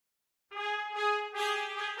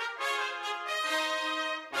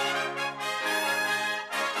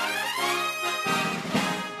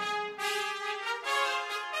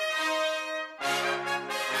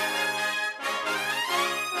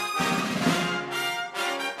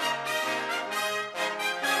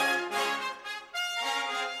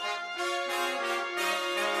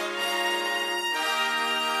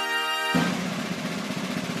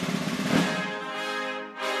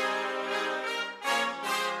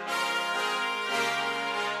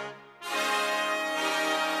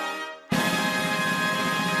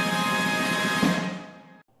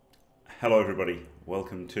Hello everybody,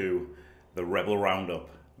 welcome to the ReBBL Roundup.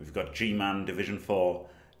 We've got Gman Div4,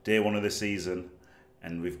 day 1 of the season,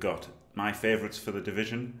 and we've got my favourites for the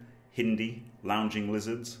division, Hindi, Lounging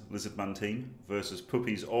Lizards, Lizardman team, versus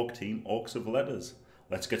Puppi's Orc team, Orcs of Letters.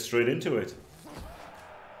 Let's get straight into it.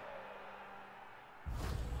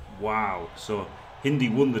 Wow, so Hindi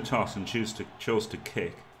won the toss and chose to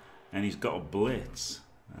kick, and he's got a blitz.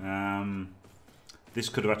 This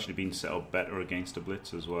could have actually been set up better against a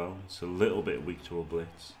blitz as well. It's a little bit weak to a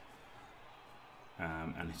blitz.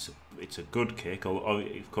 And it's a good kick. Although,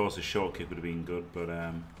 of course, a short kick would have been good, but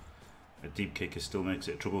a deep kick still makes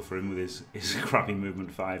it trouble for him with his crappy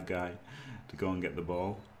movement 5 guy to go and get the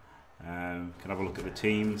ball. Can have a look at the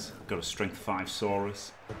teams. Got a strength 5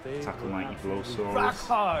 Saurus, tackle mighty blow Saurus. Rock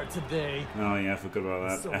hard today. Oh yeah, I forgot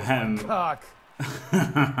about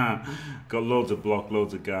that. Got loads of block,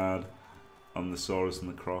 loads of guard on the Saurus and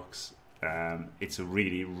the Crocs. It's a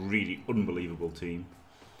really, really unbelievable team.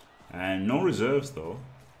 And no reserves though,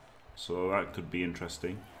 so that could be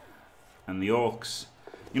interesting. And the Orcs,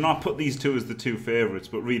 you know, I put these two as the 2 favourites,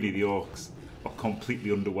 but really the Orcs are completely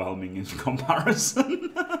underwhelming in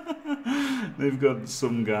comparison. They've got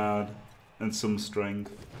some guard and some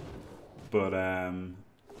strength, but oh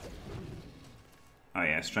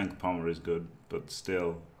yeah, strength Palmer is good, but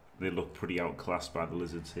still they look pretty outclassed by the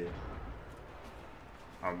Lizards here.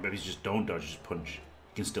 Or maybe just don't dodge, just punch.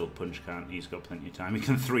 He can still punch, can't he? He's got plenty of time. He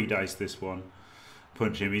can 3 dice this one.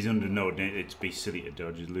 Punch him. He's under no. It'd be silly to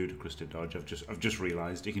dodge. It's ludicrous to dodge. I've just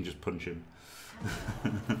realised he can just punch him.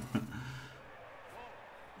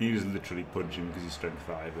 He just literally punch him because he's strength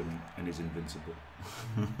 5 and is invincible.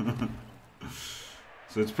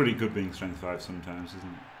 So it's pretty good being strength 5 sometimes,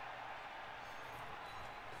 isn't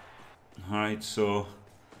it? Alright, so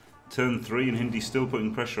turn 3 and Hindi's still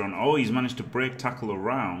putting pressure on. Oh, he's managed to break tackle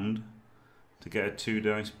around to get a 2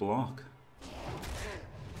 dice block.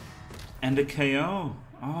 And a KO.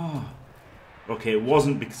 Oh. Okay, it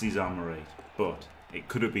wasn't because he's armor 8, but it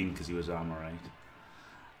could have been because he was armor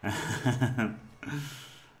 8.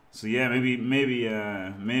 So yeah, maybe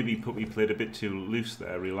Puppi played a bit too loose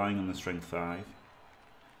there, relying on the strength 5.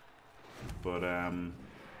 But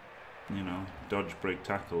you know, dodge, break,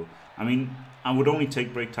 tackle. I mean, I would only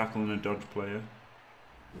take break, tackle in a dodge player,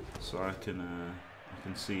 so I can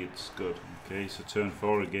see it's good. Okay, so turn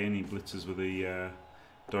 4 again. He blitzes with a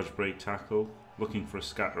dodge, break, tackle, looking for a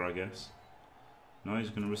scatter, I guess. No, he's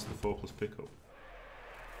going to risk the 4+ pickup.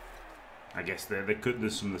 I guess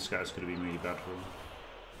there's some of the scatters could have been really bad for him.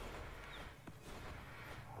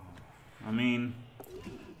 I mean,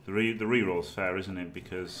 the reroll's fair, isn't it?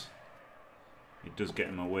 Because it does get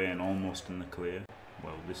him away and almost in the clear.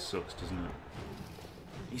 Well, this sucks, doesn't it?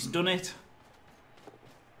 He's done it!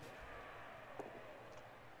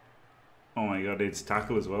 Oh my god, it's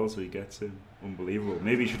tackle as well, so he gets him. Unbelievable.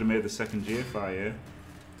 Maybe he should have made the second GFI, yeah?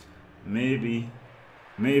 Maybe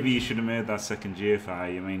he should have made that second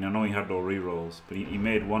GFI. I mean, I know he had no rerolls, but he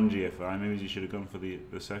made 1 GFI. Maybe he should have gone for the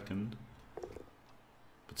second.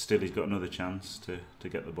 But still, he's got another chance to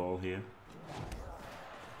get the ball here.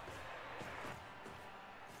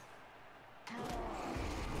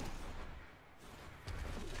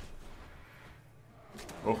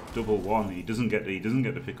 Oh, double 1. He doesn't get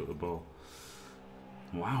to pick up the ball.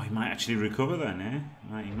 Wow, he might actually recover then,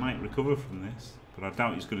 eh? He might recover from this, but I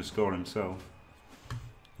doubt he's going to score himself.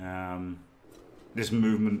 This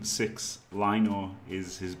movement 6 lino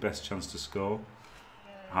is his best chance to score.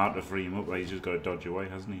 Hard to free him up, but he's just got to dodge away,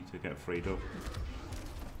 hasn't he, to get freed up.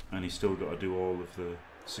 And he's still got to do all of the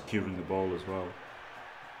securing the ball as well.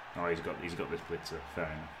 Oh, he's got this blitzer. Fair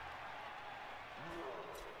enough.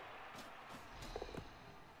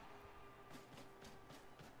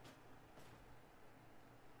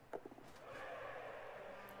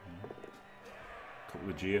 Couple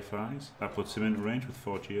of GFIs. That puts him into range with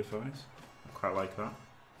 4 GFIs. I quite like that.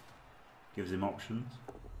 Gives him options.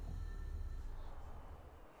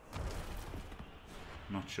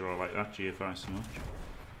 Not sure I like that GFI so much.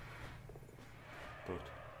 But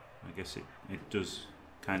I guess it does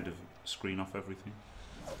kind of screen off everything.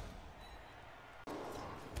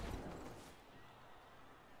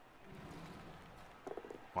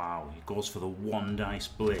 Wow, he goes for the 1 dice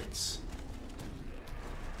blitz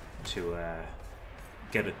to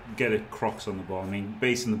get a Crocs on the ball. I mean,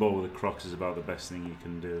 basing the ball with a Crocs is about the best thing you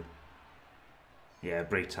can do. Yeah,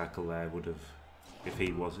 break tackle there would have, if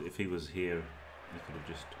he was here, he could have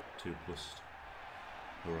just 2+'d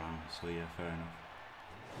around. So yeah, fair enough.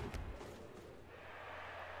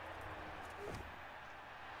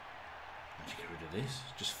 How'd you get rid of this?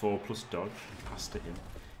 Just 4+ dodge, pass to him.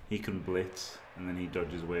 He can blitz, and then he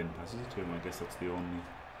dodges away and passes it to him. I guess that's the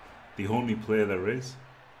The only play there is.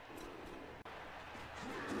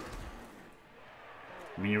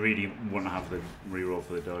 I mean, you really wouldn't have the reroll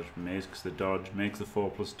for the dodge maze because the dodge makes the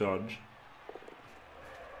 4+ dodge.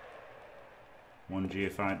 1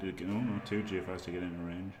 GFI to get, oh no, 2 GFIs to get into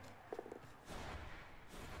range.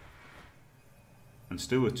 And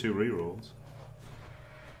still with 2 rerolls.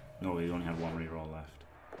 No, he only had 1 reroll left.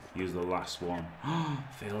 Use the last one.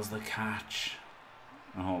 Fails the catch.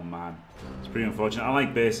 Oh man, it's pretty unfortunate. I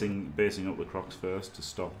like basing up the crocs first to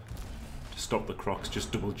stop the crocs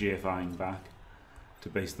just double GFIing back to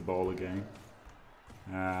base the ball again.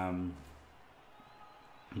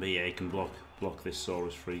 But yeah, he can block this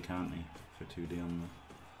Saurus free, can't he? For 2D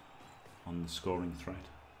on the scoring threat.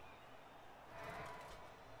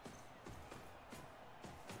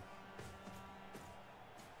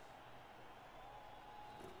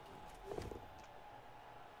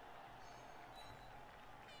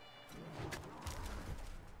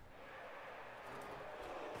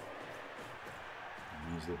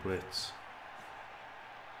 The blitz.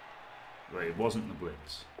 Wait, it wasn't the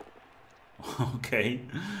blitz. Okay.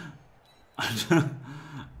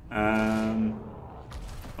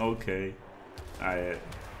 Okay. I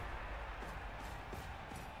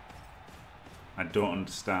don't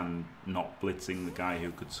understand not blitzing the guy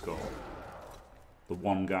who could score. The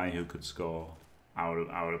one guy who could score, I would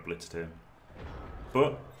have blitzed him.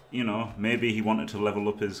 But you know, maybe he wanted to level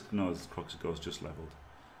up his. No, his Crocs Ghost just leveled.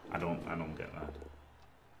 I don't get that.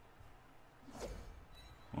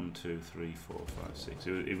 1, 2, 3, 4, 5, 6.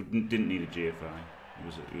 It didn't need a GFI. It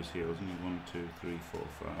was here, wasn't it? 1, 2, 3, 4,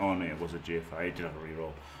 5. Oh no, it was a GFI. He did have a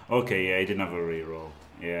reroll. Okay, yeah, he didn't have a reroll.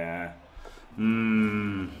 Yeah.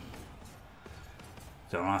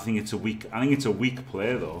 So I think it's a weak. I think it's a weak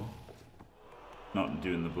play though. Not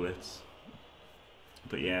doing the blitz.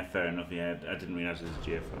 But yeah, fair enough. Yeah, I didn't realise it was a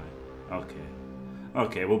GFI. Okay.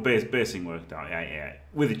 Okay, well, basing worked out. Yeah.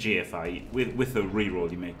 With a GFI, with a reroll,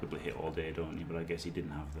 you make the hit all day, don't you? But I guess he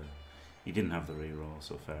didn't have the reroll,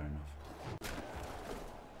 so fair enough.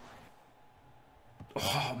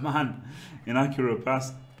 Oh man, inaccurate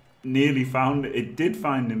pass. Nearly found it. It did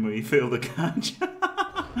find him, but he failed the catch.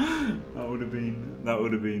 that would have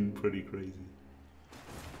been pretty crazy.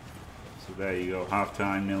 So there you go, half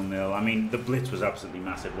time, 0-0. I mean, the blitz was absolutely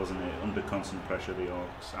massive, wasn't it? Under constant pressure, the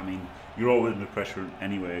Orcs. I mean, you're always under pressure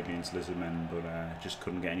anyway against Lizardmen, but just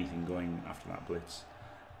couldn't get anything going after that blitz.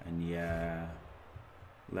 And yeah,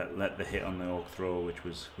 let the hit on the Orc throw, which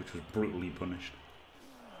was brutally punished.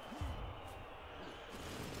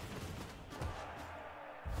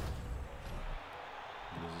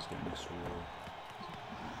 This is getting extra roll.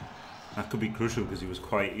 That could be crucial because he was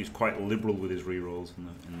quite liberal with his rerolls in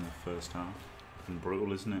the first half. And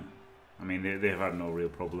brutal, isn't it? I mean, they've had no real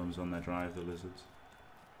problems on their drive, the Lizards.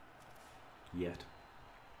 Yet.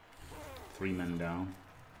 3 men down.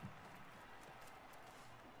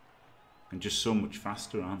 And just so much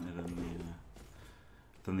faster, aren't they,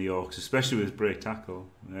 than the Orcs, especially with his break tackle.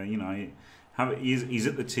 You know, he's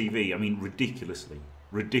at the TV. I mean,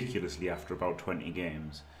 ridiculously after about 20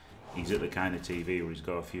 games. He's at the kind of TV where he's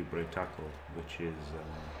got a few break tackle, which is,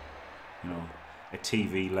 you know, a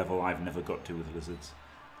TV level I've never got to with Lizards.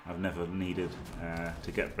 I've never needed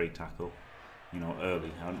to get break tackle, you know, early.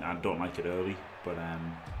 I don't like it early, but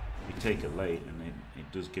you take it late and it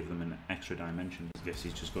does give them an extra dimension. I guess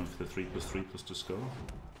he's just going for the 3+3+ to score.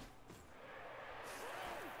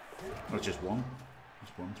 Well, just one.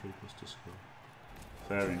 Just 1 3+ to score.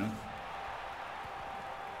 Fair enough.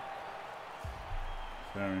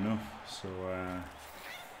 Fair enough. So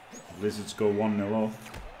Lizards go 1-0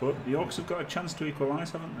 off, but the Orcs have got a chance to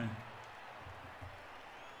equalise, haven't they?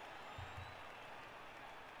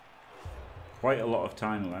 Quite a lot of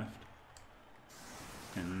time left,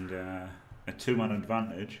 and a 2-man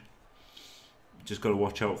advantage. Just got to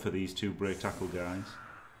watch out for these 2 break tackle guys,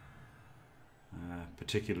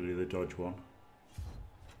 particularly the dodge one.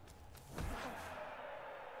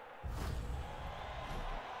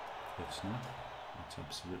 It's not. That's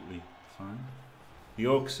absolutely fine. The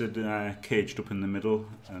Orcs had caged up in the middle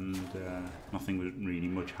and nothing really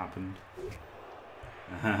much happened.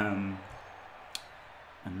 And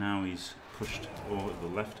now he's pushed over to the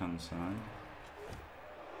left hand side.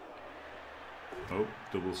 Oh,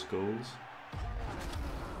 double skulls.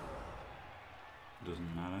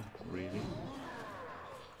 Doesn't matter, really.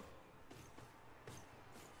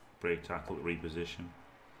 Break tackle, reposition.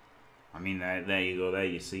 I mean, there you go. There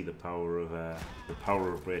you see the power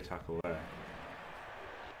of break tackle there.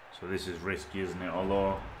 So this is risky, isn't it?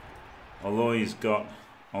 Although he's got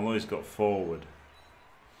forward.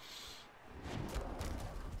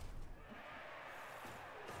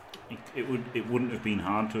 He it wouldn't have been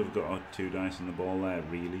hard to have got 2 dice in the ball there,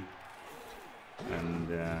 really. And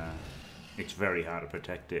it's very hard to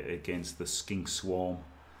protect it against the skink swarm.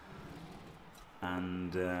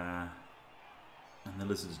 And the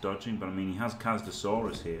lizard's dodging, but I mean he has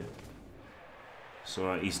Kazdosaurus here,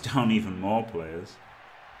 so he's down even more players.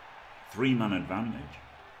 3-man advantage.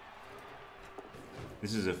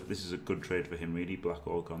 This is a good trade for him, really. Black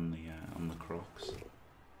Orc on the Crocs.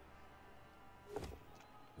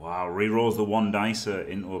 Wow, rerolls the 1 dicer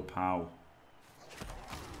into a POW.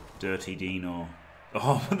 Dirty Dino.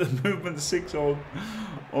 Oh, but the movement 6 Orc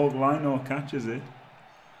Lino catches it.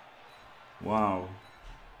 Wow.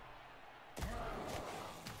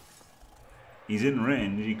 He's in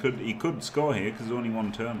range. He could score here because there's only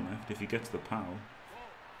 1 turn left if he gets the POW.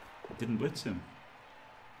 It didn't blitz him.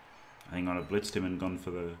 I think I'd have blitzed him and gone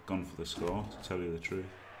for the score, to tell you the truth.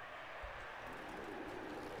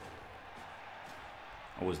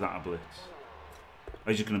 Or was that a blitz? Oh,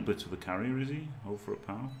 he's just going to blitz with the carrier, is he? Hold for a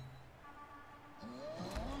POW.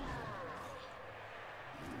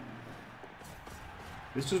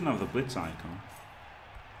 This doesn't have the blitz icon.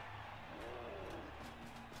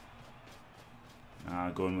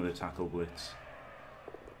 Going with a tackle blitz.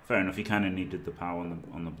 Fair enough, he kind of needed the POW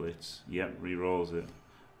on the blitz. Yep, re-rolls it.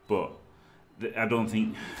 But I don't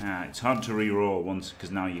think it's hard to re-roll once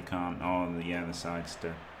because now you can't. Oh, the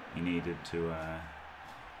sidestep. You needed to.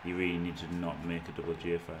 You really needed to not make a double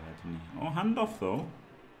GFI there, didn't you? Oh, handoff though.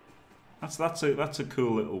 That's a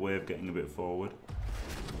cool little way of getting a bit forward.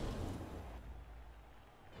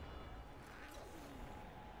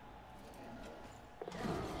 So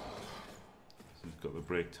he's got the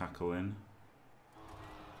break tackle in.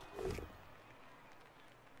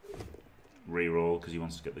 Reroll because he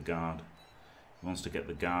wants to get the guard. He wants to get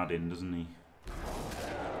the guard in, doesn't he?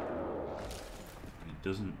 He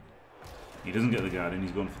doesn't. He doesn't get the guard in. He's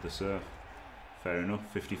going for the surf. Fair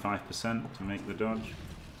enough. 55% to make the dodge.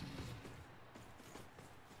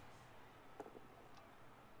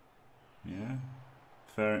 Yeah.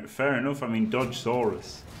 Fair enough. I mean, Dodge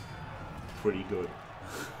Saurus. Pretty good.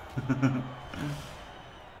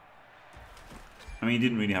 I mean, he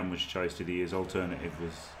didn't really have much choice, did he? His alternative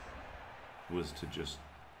was to just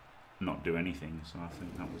not do anything. So I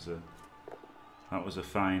think that was a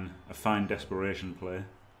fine desperation play.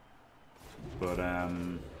 But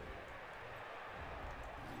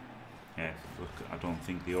yeah, look, I don't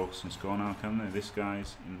think the Orcs can score now, can they? This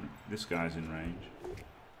guy's in range,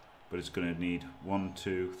 but it's going to need 1,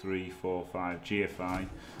 2, 3, 4, 5 GFI.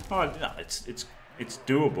 Oh, no, it's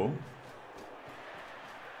doable.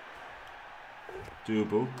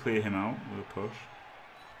 Doable. Clear him out with a push.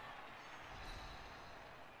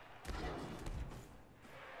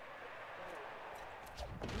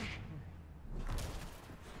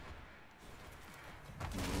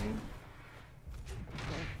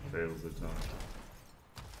 Fails the time.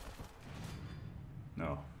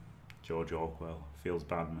 No. George Orkwell. Feels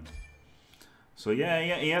bad, man. So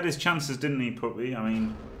yeah, he had his chances, didn't he, Puppi? I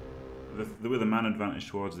mean, with a man advantage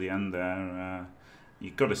towards the end there,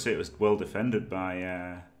 you've got to say it was well defended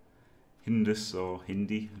by Hindus or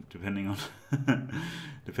Hindi, depending on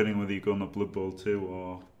whether you go on the Blood Bowl 2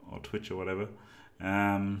 or Twitch or whatever.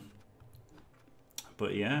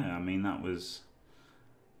 But yeah, I mean, that was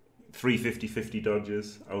 350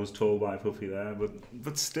 dodges, I was told by Puppi there,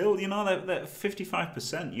 but still, you know, that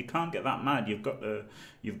 55%, you can't get that mad. You've got to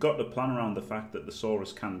plan around the fact that the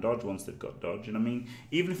Saurus can dodge once they've got dodge. And I mean,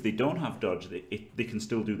 even if they don't have dodge, they can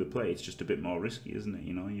still do the play. It's just a bit more risky, isn't it?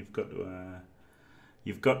 You know, you've got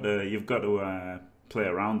to play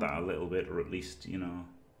around that a little bit, or at least, you know,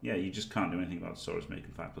 yeah, you just can't do anything about Saurus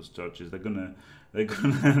making 5+ dodges. They're gonna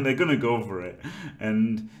go for it,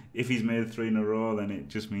 and if he's made 3 in a row, then it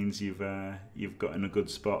just means you've got in a good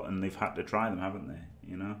spot, and they've had to try them, haven't they?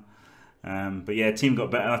 You know. But yeah, team got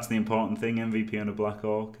better. That's the important thing. MVP on a Black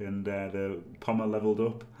Orc, and the Pommer leveled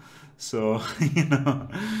up. So you know,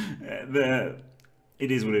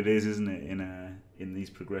 it is what it is, isn't it? In these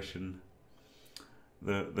progression.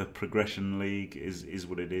 The progression league is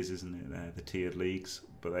what it is, isn't it? The tiered leagues.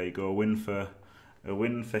 But there you go, a win for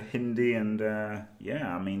Hindi, and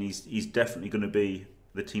yeah, I mean he's definitely going to be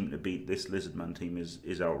the team to beat. This Lizardman team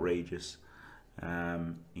is outrageous.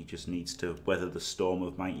 He just needs to weather the storm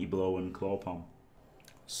of Mighty Blow and Clawpalm.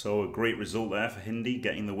 So a great result there for Hindi,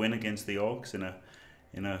 getting the win against the Orcs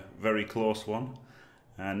in a very close one.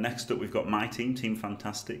 Next up, we've got my team, Team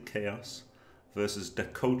Fantastic Chaos, versus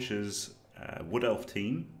DaCoach's Wood Elf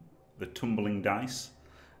team, the Tumbling Dice,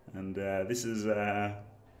 and this is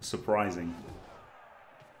surprising.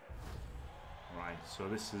 Right, so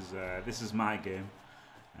this is my game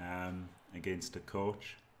against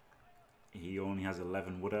DaCoach. he only has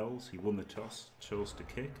 11 wood elves. He won the toss, chose to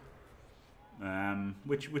kick,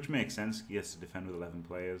 which makes sense. He has to defend with 11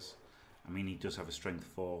 players. I mean, he does have a strength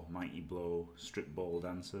 4, mighty blow, strip ball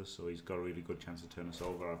dancer, so he's got a really good chance to turn us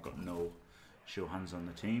over. I've got no show hands on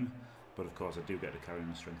the team, but of course I do get to carry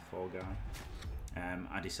my strength 4 guy.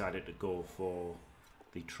 I decided to go for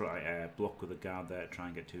the block with a guard there, try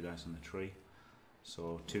and get 2 dice on the tree.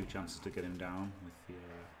 So 2 chances to get him down with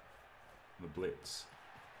the blitz.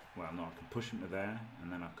 Well, no, I could push him to there,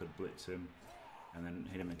 and then I could blitz him, and then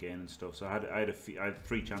hit him again and stuff. So I had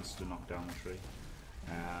 3 chances to knock down the tree.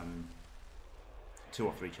 2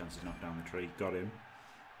 or 3 chances to knock down the tree. Got him.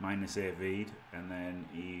 Minus AV'd, and then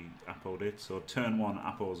he appoed it. So turn 1,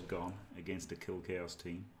 Appo's gone against a Kill Chaos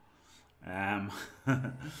team.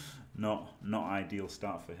 Not ideal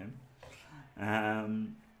start for him.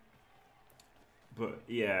 But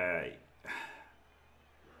yeah,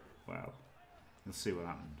 well, we'll see what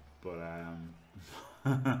happened. But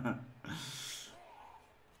I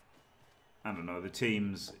don't know. The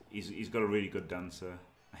teams, he's got a really good dancer.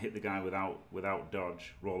 I hit the guy without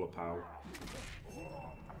dodge, roll a pow,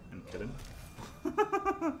 and kill him.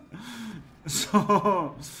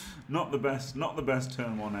 So not the best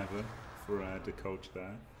turn 1 ever for DaCoach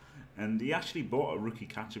there. And he actually bought a rookie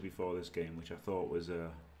catcher before this game, which I thought was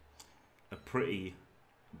a pretty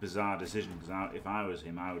bizarre decision, because if I was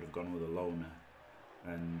him, I would have gone with a loner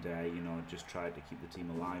and you know, just tried to keep the team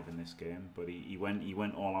alive in this game. But he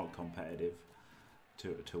went all out competitive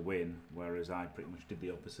to win, whereas I pretty much did the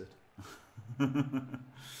opposite.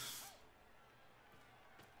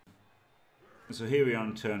 So here we are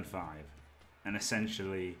on turn 5, and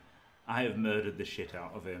essentially I have murdered the shit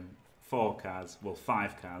out of him. 4 Kaz, well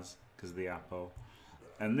 5 Kaz, because of the Appo.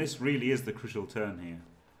 And this really is the crucial turn here.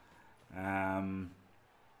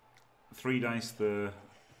 3 dice the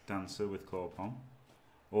dancer with claw palm.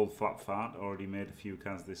 Old Flat Fart already made a few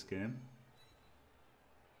Kaz this game.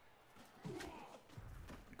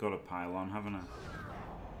 Got a pile on, haven't I?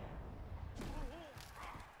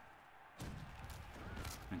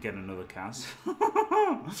 And get another Kaz.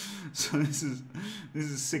 So this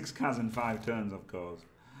is 6 Kaz in 5 turns, of course.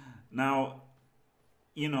 Now,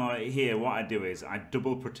 you know, here what I do is I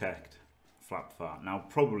double protect Flat Fart. Now,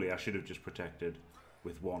 probably I should have just protected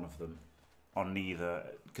with 1 of them, on neither,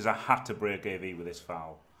 because I had to break AV with this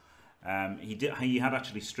foul. He had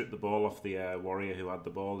actually stripped the ball off the warrior who had the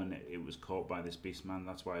ball, and it was caught by this Beastman.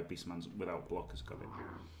 That's why Beastman's without block has got it.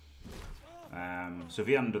 So if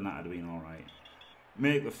he hadn't done that, I'd have been alright.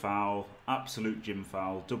 Make the foul, absolute gym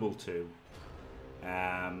foul, double 2.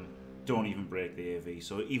 Don't even break the AV.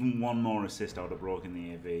 So even 1 more assist, I would have broken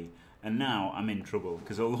the AV. And now I'm in trouble,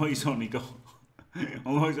 because although he's only got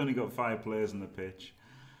 5 players on the pitch,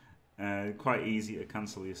 quite easy to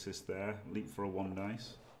cancel the assist there. Leap for a 1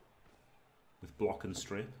 dice with block and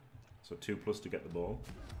strip. So 2+ to get the ball.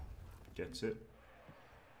 Gets it.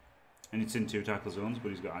 And it's in 2 tackle zones, but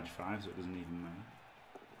he's got edge 5, so it doesn't even matter.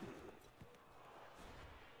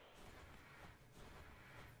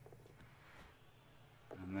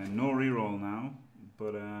 And then no reroll now,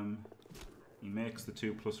 but he makes the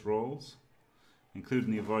 2+ rolls,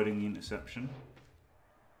 including the avoiding the interception.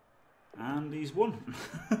 And he's won.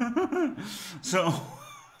 So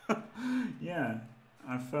yeah,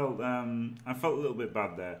 I felt a little bit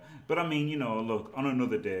bad there. But I mean, you know, look, on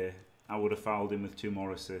another day I would have fouled him with 2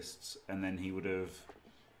 more assists, and then he would have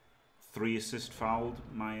 3 assist fouled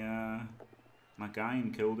my my guy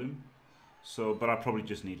and killed him. So, but I probably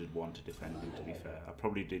just needed 1 to defend him, to be fair. I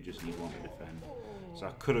probably did just need 1 to defend. So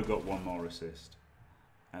I could have got 1 more assist,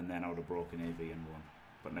 and then I would have broken AV and won.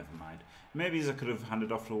 But never mind. Maybe I could have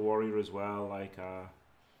handed off to a warrior as well. Like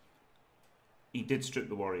he did strip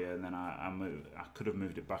the warrior, and then I could have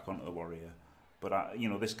moved it back onto the warrior. But you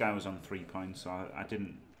know, this guy was on 3 points, so I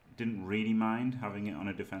didn't really mind having it on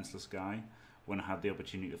a defenseless guy when I had the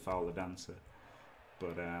opportunity to foul the dancer.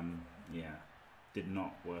 But yeah, did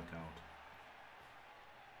not work out.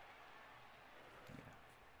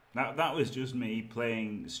 That was just me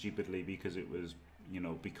playing stupidly, because it was, you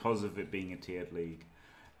know, because of it being a tiered league,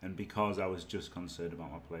 and because I was just concerned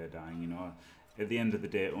about my player dying. You know, at the end of the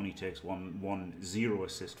day, it only takes one 0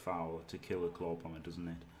 assist foul to kill a claw pommer, doesn't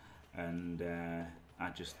it? And I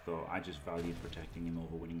just valued protecting him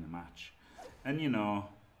over winning the match. And you know,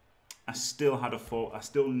 I still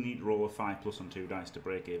need to roll a 5+ on 2 dice to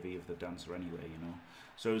break AV of the dancer anyway. You know,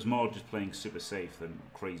 so it was more just playing super safe than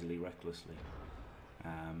crazily recklessly.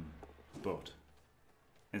 But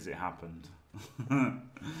as it happened,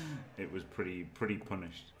 it was pretty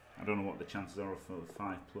punished. I don't know what the chances are for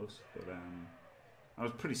 5+, but I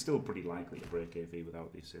was still pretty likely to break AV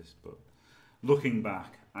without the assist. But looking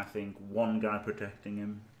back, I think one guy protecting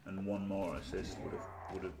him and one more assist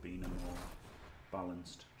would have been a more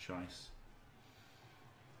balanced choice.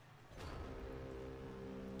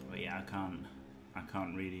 But yeah, I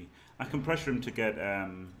can't really. I can pressure him to get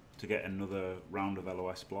another round of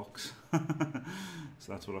LOS blocks.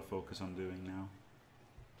 So that's what I focus on doing now.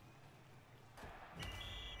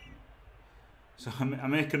 So I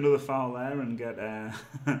make another foul there and get. I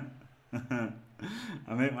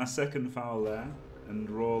make my second foul there and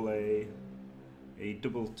roll a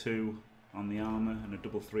double 2 on the armor and a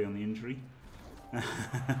double 3 on the injury.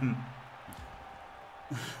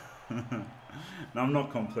 Now I'm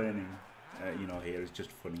not complaining. You know, here it's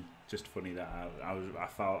just funny that I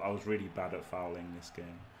was really bad at fouling this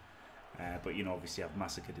game. But you know, obviously I've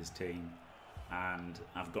massacred his team, and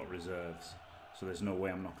I've got reserves, so there's no way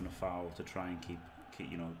I'm not going to foul to try and keep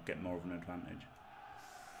you know, get more of an advantage.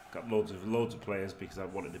 Got loads of players because I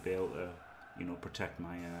wanted to be able to, you know, protect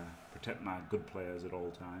my good players at all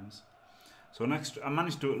times. So I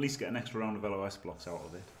managed to at least get an extra round of LOS blocks out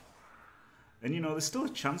of it. And you know, there's still a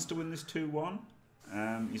chance to win this 2-1.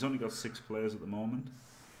 He's only got 6 players at the moment,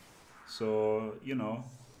 so you know,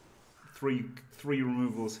 three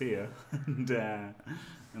removals here, and there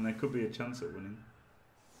could be a chance at winning.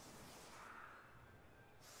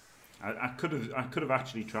 I could have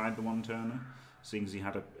actually tried the one turner, seeing as he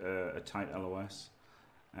had a tight LOS,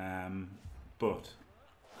 but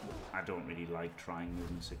I don't really like trying more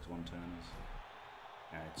than 6 one turners.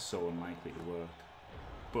 It's so unlikely to work.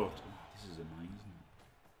 But this is annoying, isn't it?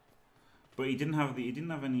 But he didn't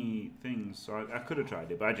have any things, so I could have tried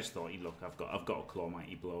it. But I just thought, look, I've got a Claw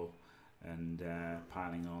Mighty Blow and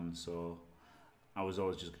piling on, so I was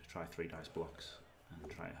always just going to try 3 dice blocks and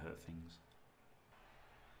try to hurt things.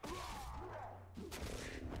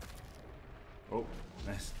 Oh,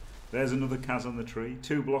 there's another Kaz on the tree.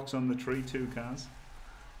 2 blocks on the tree, 2 Kaz.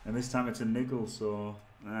 And this time it's a niggle, so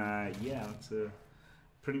yeah, it's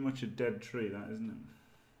pretty much a dead tree, that, isn't it?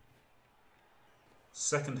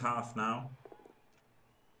 Second half now.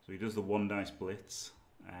 So he does the 1 dice blitz,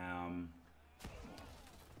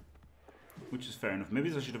 which is fair enough. Maybe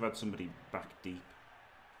I should have had somebody back deep,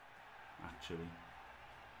 actually.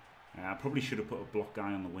 I probably should have put a block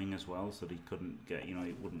guy on the wing as well, so that he couldn't get, you know,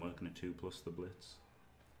 it wouldn't work in a 2 plus the blitz.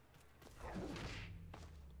 And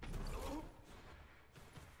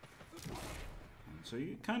so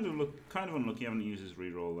you kind of unlucky, having to use his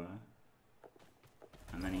reroll there.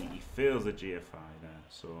 And then he fails the GFI there,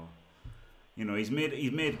 so you know, he's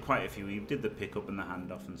made quite a few. He did the pickup and the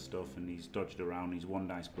handoff and stuff, and he's dodged around. He's 1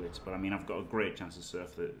 dice blitz, but I mean, I've got a great chance to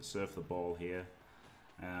surf the ball here.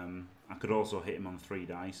 I could also hit him on 3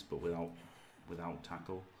 dice, but without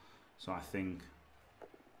tackle. So I think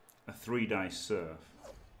a 3 dice surf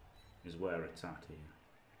is where it's at here.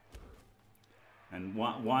 And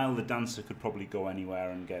while the dancer could probably go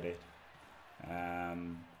anywhere and get it,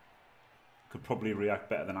 could probably react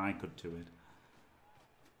better than I could to it,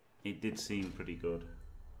 it did seem pretty good.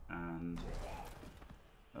 And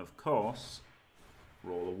of course,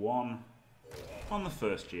 roll a 1 on the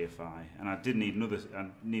first GFI, and I did need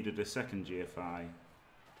I needed a second GFI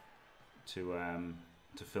to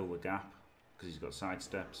fill the gap because he's got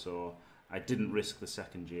sidestep, so I didn't risk the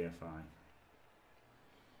second GFI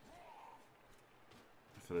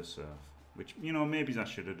for the surf, which, you know, maybe I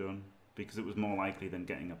should have done because it was more likely than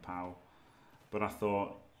getting a POW. But I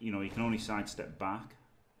thought, you know, he can only sidestep back,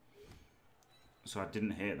 so I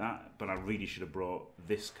didn't hit that, but I really should have brought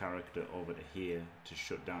this character over to here to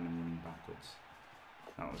shut down him running backwards.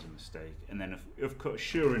 That was a mistake. And then, of course,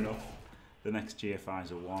 sure enough, the next GFI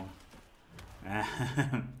is a 1.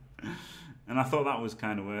 And I thought that was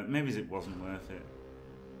kind of worth it. Maybe it wasn't worth it,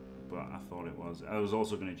 but I thought it was. I was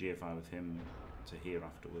also going to GFI with him to here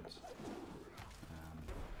afterwards.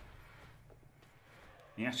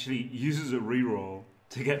 He actually uses a reroll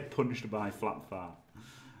to get punched by Flat Fat,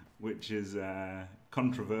 which is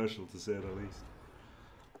controversial to say the least.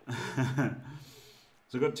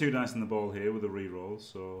 So I've got 2 dice in the ball here with a reroll,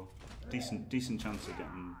 so decent chance of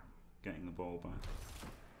getting the ball back.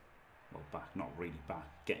 Well, back, not really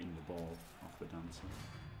back, getting the ball off the dancer.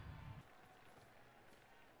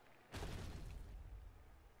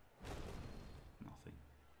 Nothing.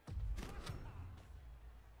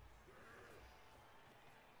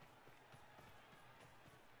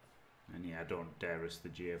 And yeah, I don't dare risk the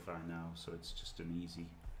GFI now, so it's just an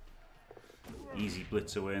easy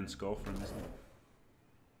blitz away and score for him, isn't it?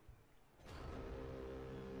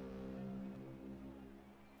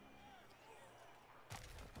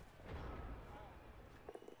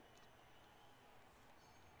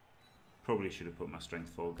 probably should have put my strength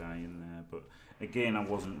 4 guy in there, but again, I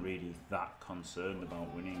wasn't really that concerned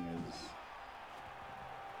about winning, as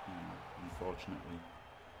you know, unfortunately,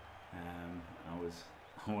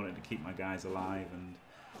 I wanted to keep my guys alive, and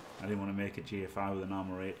I didn't want to make a GFI with an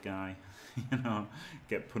armor 8 guy, you know,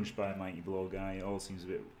 get punched by a mighty blow guy. It all seems a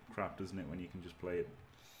bit crap, doesn't it, when you can just play it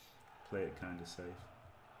kind of safe.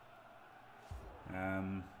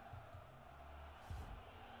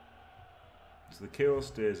 So the KO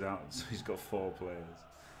stays out, so he's got 4 players,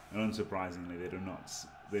 and unsurprisingly, they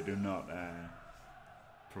do not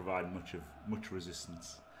provide much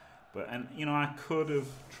resistance. But you know, I could have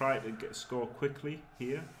tried to get a score quickly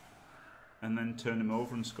here, and then turn him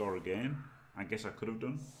over and score again. I guess I could have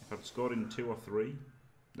done if I'd scored in 2 or 3.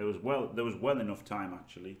 There was well enough time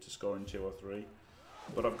actually to score in 2 or 3,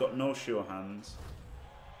 but I've got no sure hands.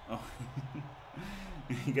 Oh,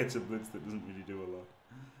 he gets a blitz that doesn't really do a lot.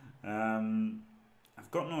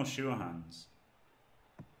 I've got no sure hands.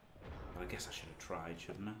 But I guess I should have tried,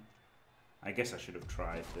 shouldn't I? I guess I should have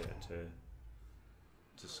tried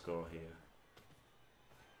to score here,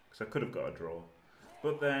 because I could have got a draw.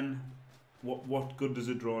 But then, what good does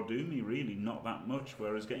a draw do me, really? Not that much.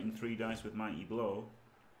 Whereas getting 3 dice with Mighty Blow,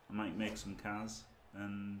 I might make some Kaz,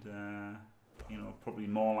 and you know, probably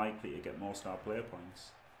more likely to get more star player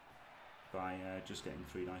points by just getting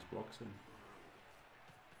 3 dice blocks in.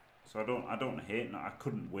 So I don't hate. No, I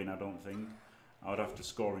couldn't win. I don't think. I would have to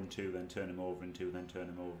score in 2, then turn him over in 2, then turn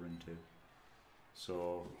him over in 2.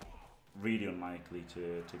 So really unlikely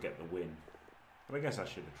to get the win. But I guess I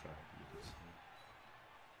should have tried.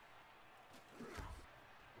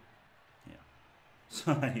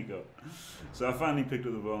 So there you go. So I finally picked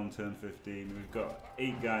up the ball on turn 15. We've got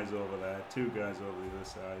 8 guys over there, 2 guys over the other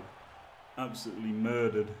side. Absolutely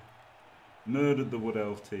murdered the Wood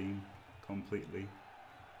Elf team completely,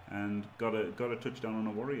 and got a touchdown on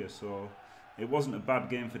a warrior. So it wasn't a bad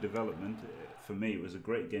game for development. For me, it was a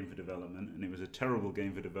great game for development, and it was a terrible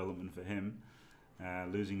game for development for him.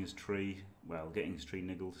 Losing his tree, well, getting his tree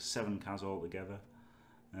niggled, 7 Kaz altogether.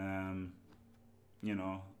 You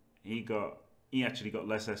know, he actually got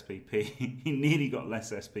less SPP. He nearly got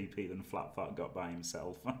less SPP than Flatfat got by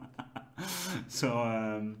himself.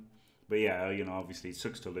 So, but yeah, you know, obviously it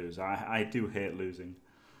sucks to lose. I do hate losing.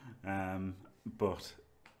 But,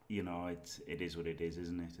 you know, it is what it is,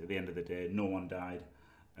 isn't it? At the end of the day, no one died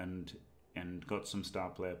and got some star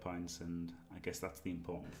player points, and I guess that's the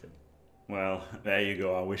important thing. Well, there you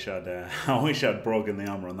go. I wish I'd broken the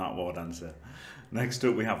armor on that war dancer. Next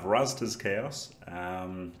up, we have Razta's Chaos.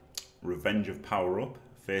 Revenge of Power Up,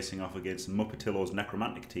 facing off against Muppetillo's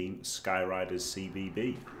Necromantic team, Skyrider's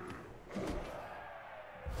CBB.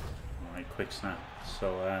 Alright, quick snap. So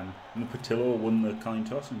Muppetillo won the coin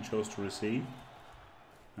toss and chose to receive.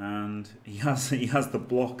 And he has the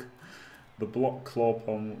block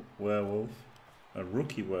Clawpalm Werewolf, a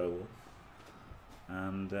rookie werewolf.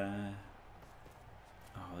 And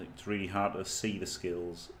it's really hard to see the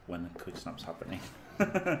skills when the quick snap's happening.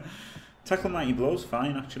 Tackle Mighty Blow's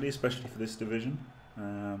fine actually, especially for this division,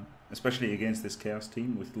 especially against this Chaos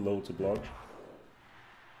team with loads of blodge.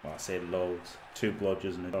 Well, I say loads, 2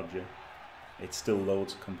 blodgers and a dodger. It's still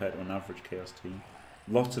loads compared to an average Chaos team.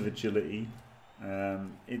 Lots of agility.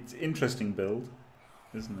 It's interesting build,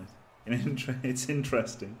 isn't it? It's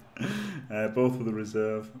interesting. Both with the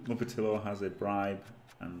reserve. Muppetillo has a bribe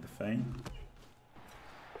and the feign.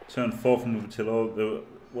 Turn 4 from Muppetillo.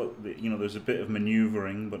 There's a bit of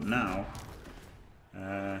manoeuvring, but now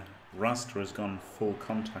Razta has gone full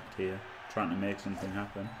contact here, trying to make something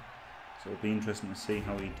happen. So it'll be interesting to see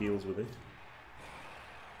how he deals with it.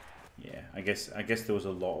 Yeah, I guess there was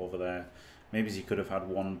a lot over there. Maybe he could have had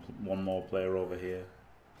one more player over here,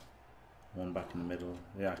 one back in the middle.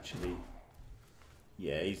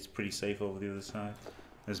 Yeah, he's pretty safe over the other side.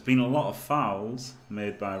 There's been a lot of fouls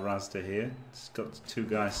made by Razta here. He's got 2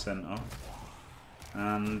 guys sent off.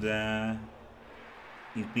 And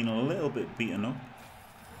he's been a little bit beaten up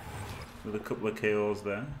with a couple of KOs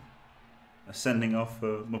there. A sending off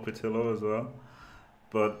for Muppetillo as well.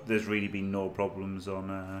 But there's really been no problems on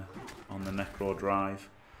the Necro drive.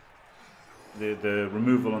 The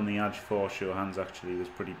removal on the Edge 4 sure hands actually was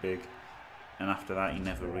pretty big. And after that he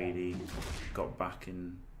never really got back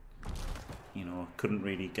in, you know, couldn't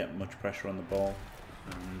really get much pressure on the ball.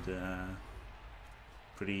 And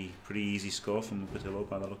pretty easy score from Muppetillo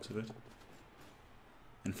by the looks of it.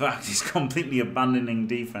 In fact, he's completely abandoning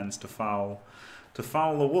defense to foul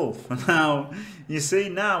the wolf. And now you see,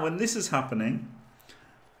 now when this is happening,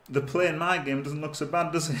 the play in my game doesn't look so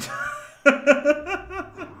bad, does it?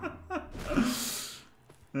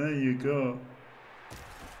 There you go.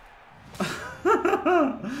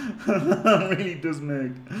 That really does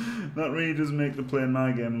make the playing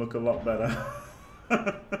my game look a lot better.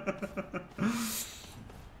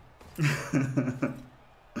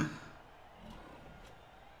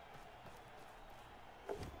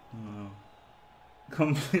 Oh.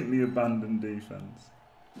 Completely abandoned defense.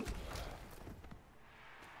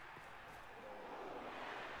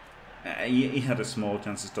 He had a small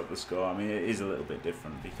chance to stop the score. I mean, it is a little bit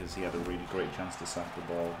different because he had a really great chance to sack the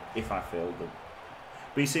ball if I failed it.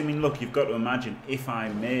 But you see, I mean, look, you've got to imagine if I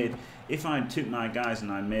took my guys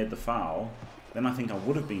and I made the foul, then I think I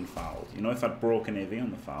would have been fouled. You know, if I'd broken AV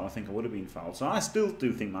on the foul, I think I would have been fouled. So I still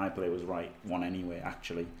do think my play was right one anyway,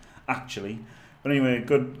 actually. But anyway,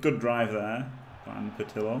 good drive there by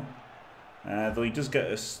Muppetillo. Though he does get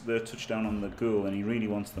the touchdown on the goal, and he really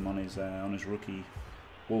wants them on his rookie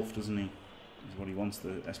Wolf, doesn't he? Is what he wants the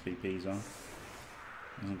SPPs on.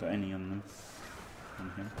 Hasn't got any on them. On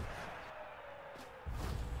him.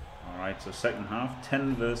 Alright, so second half,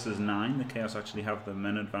 10 versus 9. The Chaos actually have the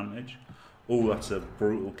men advantage. Oh, that's a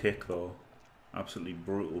brutal kick though. Absolutely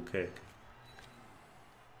brutal kick.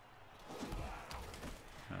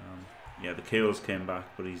 Yeah, the Chaos came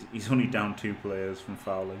back, but he's only down 2 players from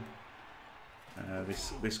fouling.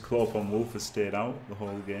 This Clope on Wolf has stayed out the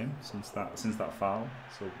whole game since that foul,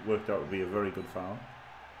 so it worked out to be a very good foul.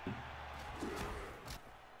 I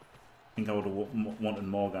think I would have wanted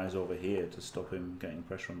more guys over here to stop him getting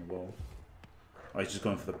pressure on the ball. Oh, he's just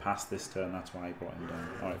going for the pass this turn, that's why I brought him down.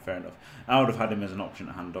 Alright, fair enough. I would have had him as an option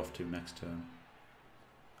to hand off to next turn.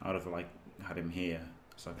 I would have had him here,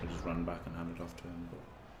 so I could just run back and hand it off to him, but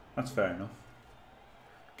that's fair enough.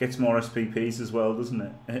 Gets more SPPs as well, doesn't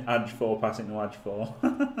it? Edge 4 passing to Edge 4.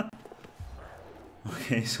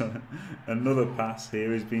 Okay, so another pass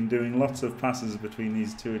here. He's been doing lots of passes between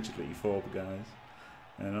these two Agility 4 guys.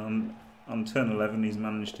 And on turn 11 he's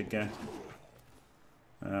managed to get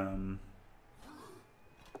up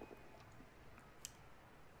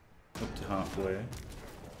to halfway.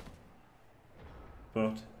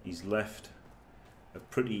 But he's left a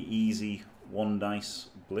pretty easy 1 dice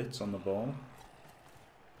blitz on the ball.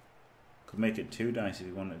 Could make it 2 dice if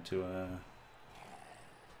he wanted to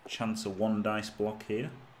chance a 1 dice block here.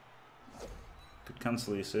 Could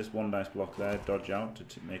cancel the assist, 1 dice block there, dodge out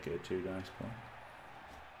to make it a 2 dice block.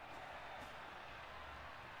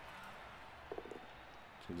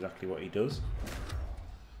 That's exactly what he does.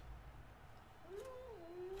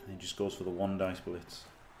 And he just goes for the 1 dice blitz.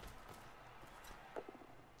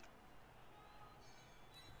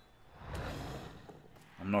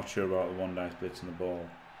 I'm not sure about the 1 dice blitz and the ball.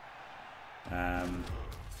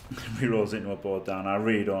 Rerolls into a board down. I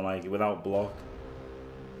really don't like it without block.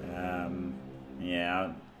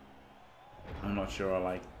 Yeah, I'm not sure I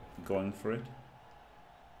like going for it.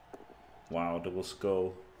 Wow, double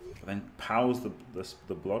skull. But then powers the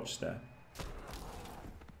blodge step.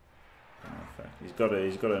 Perfect. He's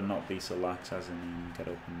got to not be so lax as in get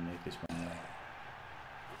up and make this one work.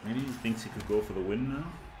 Maybe he thinks he could go for the win now.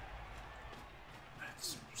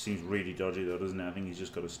 It seems really dodgy though, doesn't it? I think he's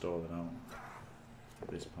just got to stall it out at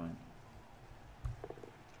this point.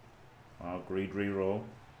 Wow, greed reroll.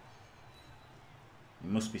 He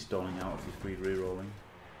must be stalling out if he's greed rerolling.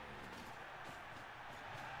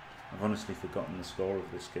 I've honestly forgotten the score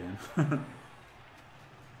of this game.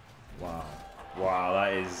 Wow. Wow,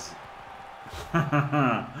 that is...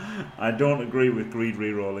 I don't agree with greed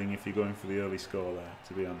rerolling if you're going for the early score there,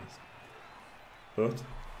 to be honest. But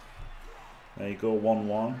there you go,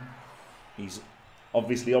 1-1. He's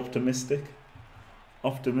obviously optimistic.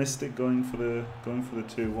 Optimistic going for the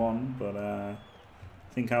 2-1, but I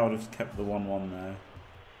think I would have kept the 1-1 there.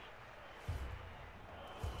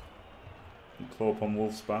 And Clope on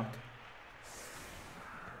Wolf's back.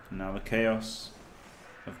 Now the Chaos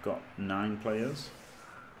have got 9 players,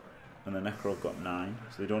 and the Necro have got 9,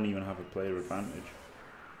 so they don't even have a player advantage.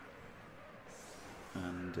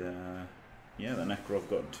 And yeah, the Necro have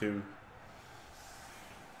got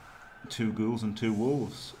two ghouls and 2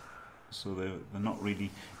 wolves. So they're not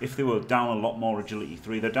really... If they were down a lot more Agility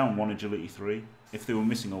 3, they're down 1 Agility 3. If they were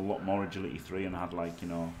missing a lot more Agility 3 and had, like, you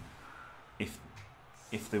know... If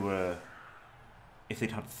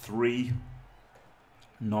they'd had 3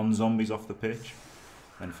 non-zombies off the pitch,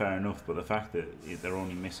 then fair enough. But the fact that they're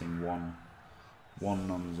only missing one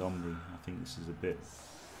non-zombie, I think this is a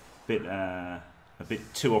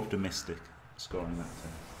bit too optimistic scoring that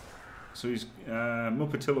thing. So he's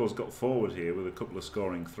Muppetillo's got forward here with a couple of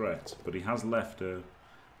scoring threats, but he has left an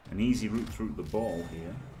easy route through the ball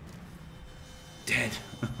here. Dead.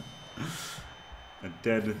 A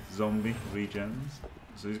dead zombie regens.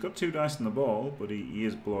 So he's got 2 dice on the ball, but he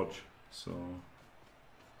is blodge. So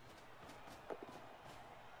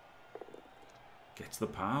Gets the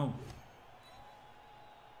POW.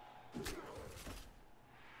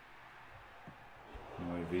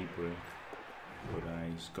 No AV break. But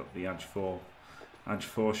he's got the Edge 4. Edge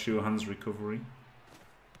 4 sure hands recovery.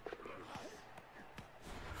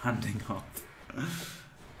 Handing off.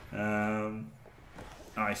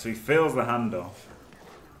 Alright, so he fails the handoff.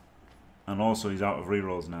 And also he's out of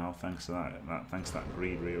rerolls now, thanks to that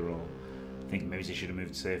greed reroll. I think maybe he should have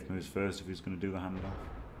moved safe moves first if he was going to do the handoff.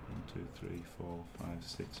 1, 2, 3, 4, 5,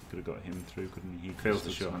 6. He could have got him through, couldn't he? He fails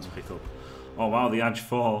the show hands pick up. Oh wow, the Edge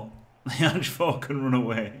 4. The Edge 4 can run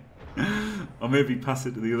away. Or maybe pass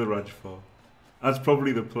it to the other Edge 4. That's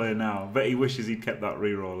probably the play now. I bet he wishes he'd kept that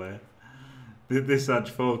reroll there. This Edge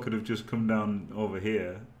 4 could have just come down over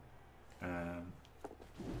here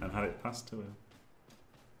and had it passed to him.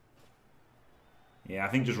 Yeah, I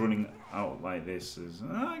think just running out like this is...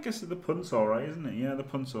 I guess the punt's alright, isn't it? Yeah, the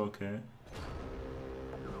punt's okay.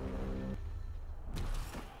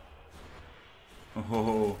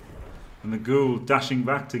 Oh, and the ghoul dashing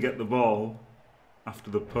back to get the ball after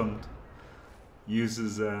the punt.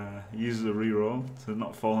 Uses a reroll to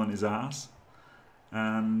not fall on his ass.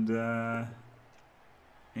 And yeah,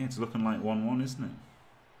 it's looking like 1-1, isn't it?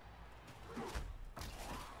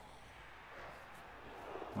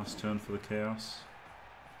 Last turn for the Chaos.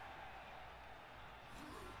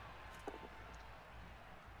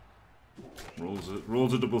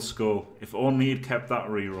 Rolls a double skull. If only he'd kept that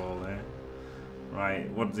reroll there. Right,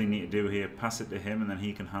 what does he need to do here? Pass it to him and then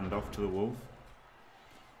he can hand off to the wolf.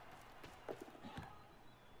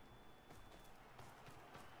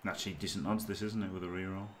 Actually, decent odds this, isn't it, with a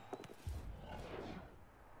reroll?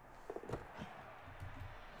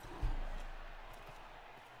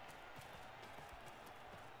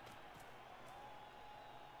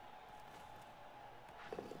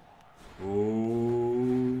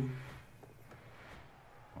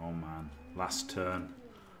 Oh man, last turn.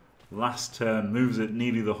 Last turn, moves it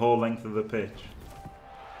nearly the whole length of the pitch.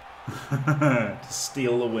 To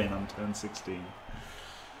steal the win on turn 16.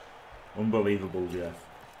 Unbelievable, Jeff.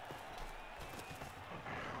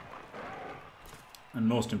 And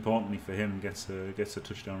most importantly for him, gets a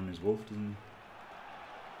touchdown on his wolf, doesn't he?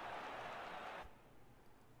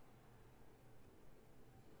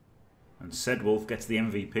 And said wolf gets the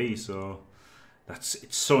MVP, so it's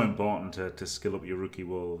so important to skill up your rookie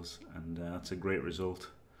wolves, and that's a great result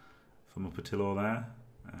for Muppetillo there.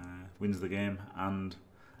 Wins the game and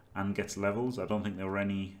gets levels. I don't think there were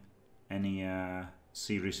any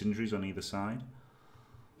serious injuries on either side,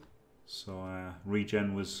 so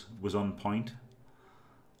regen was on point.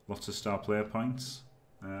 Lots of star player points.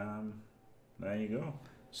 There you go.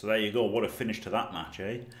 So there you go. What a finish to that match,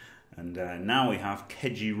 eh? And now we have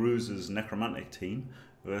Kejiruze's Necromantic team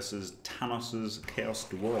versus Taanos' Chaos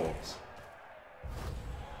Dwarves.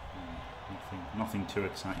 Nothing too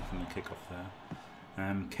exciting from the kickoff there.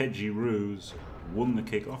 Kejiruze won the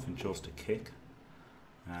kickoff and chose to kick.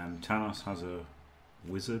 Taanos has a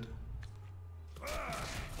wizard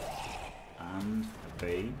and a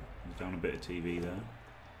babe. He's down a bit of TV there.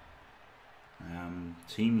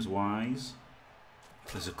 Teams wise,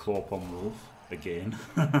 there's a Clawpom Wolf again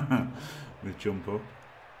with jump up.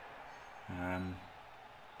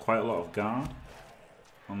 Quite a lot of guard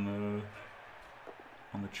on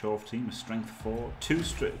the Chorf team. A strength 4, two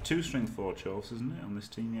strength 4 Chorfs, isn't it, on this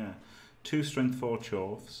team? Yeah, 2 strength 4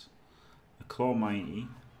 Chorfs, a Claw Mighty,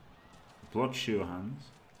 Blood Sure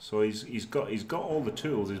Hands. So he's got all the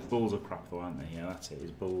tools. His bulls are crap though, aren't they? Yeah, that's it.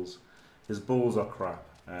 His bulls are crap.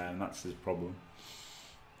 That's his problem.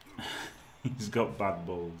 He's got bad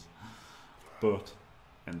bulls.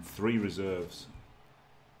 And 3 reserves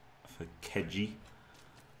for Keji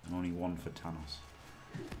and only 1 for Taanos.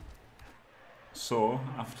 So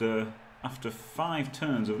after 5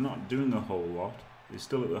 turns of not doing a whole lot, he's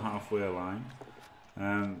still at the halfway line.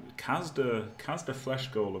 Cast a flesh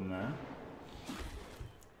golem there.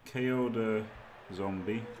 KO'd a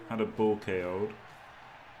zombie. Had a bull KO'd.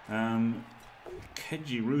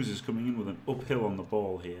 Kejiruze is coming in with an uphill on the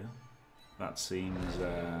ball here. That seems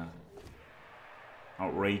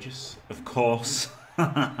outrageous. Of course.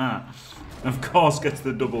 Of course gets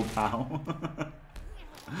the double POW.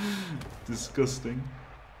 Disgusting.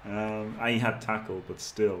 I had tackle, but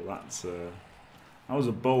still, that was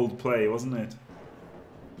a bold play, wasn't it?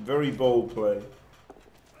 Very bold play.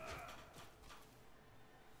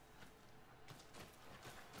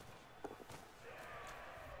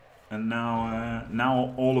 And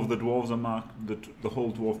now all of the dwarves are marked. The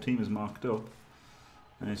whole dwarf team is marked up,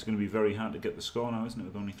 and it's going to be very hard to get the score now, isn't it?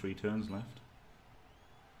 With only 3 turns left.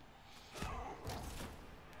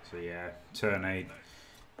 So yeah, turn 8.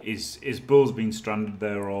 His bull's been stranded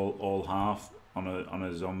there all half. on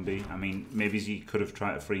a zombie. I mean, maybe he could have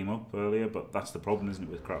tried to free him up earlier, but that's the problem, isn't it,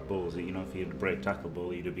 with crap bulls? You know, if he had a break tackle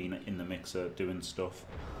bull, he'd have been in the mixer doing stuff.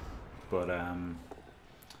 But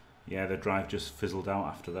yeah, the drive just fizzled out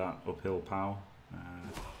after that uphill pow.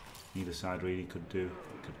 Neither side really could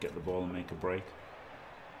get the ball and make a break.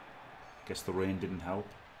 Guess the rain didn't help.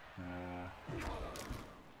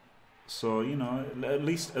 So you know, at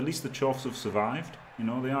least the Chofs have survived. You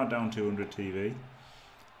know, they are down 200 TV,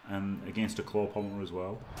 and against a claw pommer as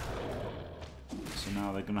well. So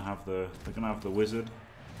now they're gonna have the wizard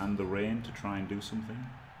and the rain to try and do something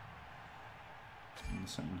in the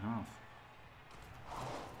second half.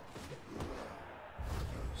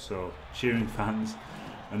 So cheering fans,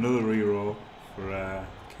 another reroll for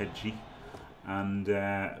Keji, and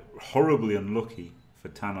horribly unlucky for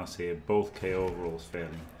Taanos here. Both KO overalls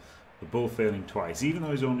failing. The bull failing twice, even though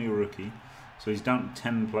he's only a rookie. So he's down to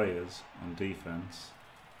 10 players on defense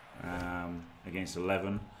against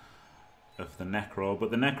 11 of the Necro. But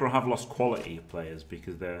the Necro have lost quality of players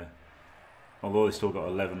because although they still got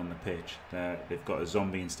 11 on the pitch, they've got a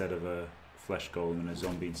zombie instead of a flesh golem and a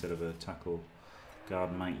zombie instead of a tackle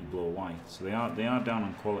guard mighty blow white. So they are down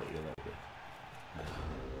on quality a little bit.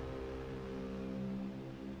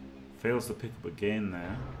 Fails to pick up a gain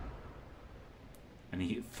there, and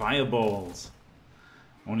he fireballs.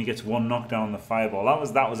 Only gets one knockdown on the fireball.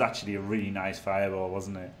 That was actually a really nice fireball,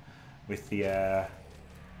 wasn't it? With the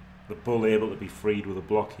bull able to be freed with a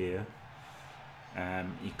block here.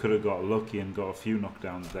 He could have got lucky and got a few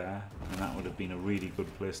knockdowns there, and that would have been a really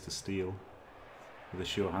good place to steal with a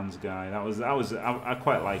sure hands guy. I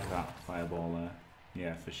quite like that fireball there.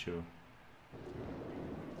 Yeah, for sure.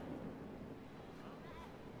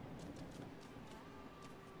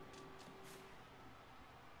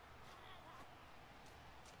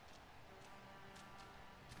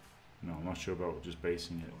 No, I'm not sure about just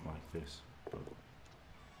basing it like this, but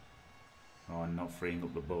and not freeing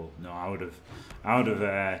up the bull. No, I would have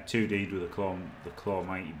 2D'd with the claw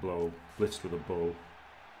mighty blow, blitzed with a bull,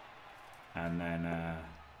 and then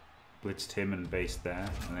blitzed him and based there,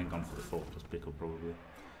 and then gone for the 4+ pickle probably.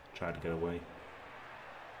 Tried to get away.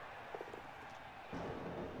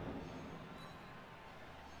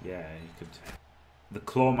 Yeah, you could. The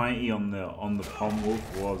claw mighty on the pom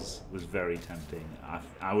wolf was very tempting.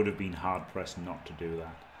 I would have been hard pressed not to do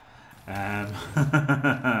that.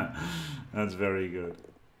 That's very good.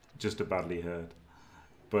 Just a badly hurt.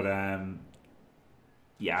 But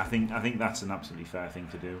yeah, I think that's an absolutely fair thing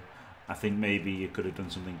to do. I think maybe you could have done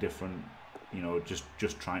something different. You know, just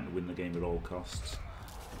trying to win the game at all costs.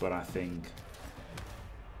 But I think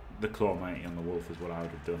the claw mighty on the wolf is what I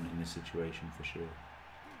would have done in this situation for sure.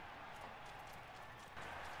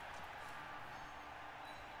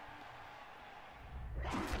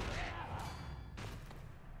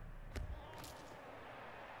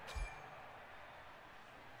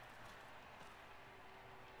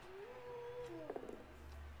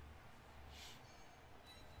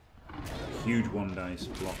 Huge 1 dice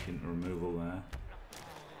block into removal there.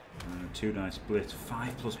 And a 2 dice blitz.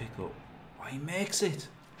 5+ pickup. Oh, he makes it!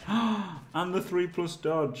 And the 3+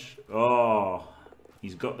 dodge. Oh,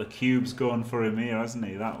 he's got the cubes going for him here, hasn't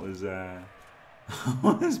he? That was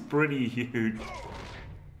was pretty huge.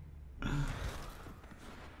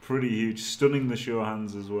 Pretty huge. Stunning the sure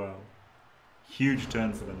hands as well. Huge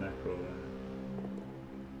turn for the Necro there.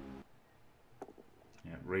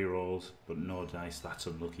 Yeah, rerolls, but no dice. That's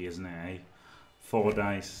unlucky, isn't it, eh? 4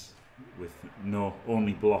 dice with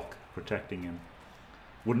only block protecting him.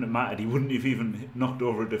 Wouldn't have mattered. He wouldn't have even knocked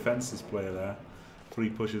over a defenseless player there. 3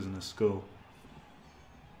 pushes and a skull.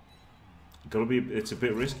 It's a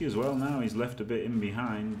bit risky as well now. He's left a bit in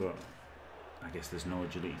behind, but I guess there's no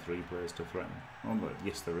agility 3 players to threaten. Oh, but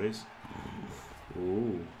yes, there is.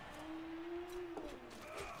 Ooh.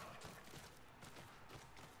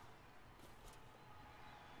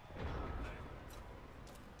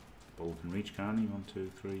 Bull can reach, can he? 1,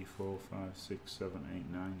 2, 3, 4, 5, 6, 7,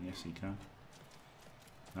 8, 9. Yes, he can.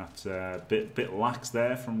 That's a bit lax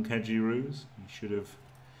there from Kejiruze.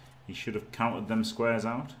 He should have counted them squares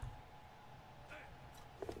out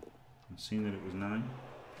and seen that it was 9.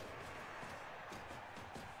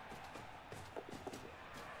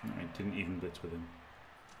 No, he didn't even blitz with him.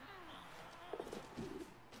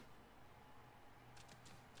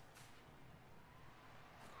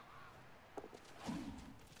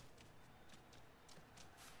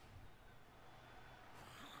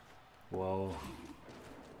 Well,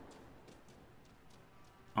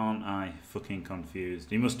 aren't I fucking confused?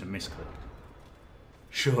 He must have misclicked.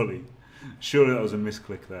 Surely that was a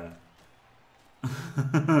misclick there.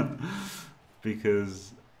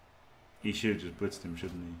 Because he should have just blitzed him,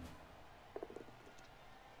 shouldn't he?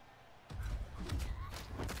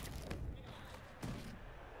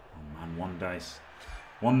 dice.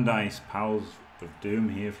 One dice, Powers of Doom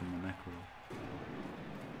here from the Necro.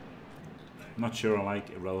 I'm not sure I like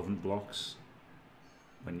irrelevant blocks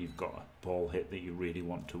when you've got a ball hit that you really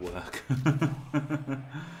want to work.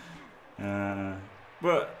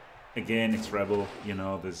 But again, it's Rebel, you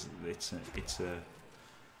know, it's a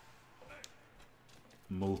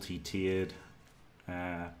multi-tiered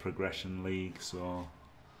progression league, so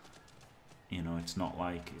you know, it's not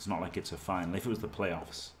like it's a final. If it was the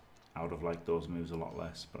playoffs, I would have liked those moves a lot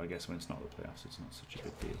less, but I guess when it's not the playoffs, it's not such a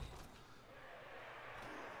big deal.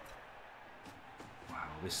 Wow,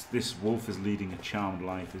 this wolf is leading a charmed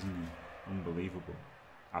life, isn't he? Unbelievable.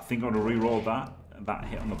 I think I'm going to re-roll that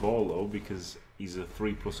hit on the ball, though, because he's a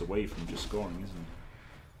 3+ away from just scoring, isn't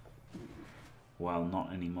he? Well,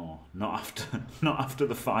 not anymore. Not after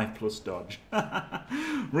the 5+ dodge.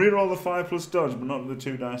 Re-roll the 5+ dodge, but not the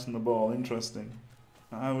 2 dice on the ball. Interesting.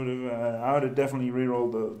 I would have definitely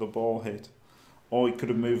re-rolled the ball hit, or he could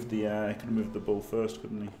have moved the bull first,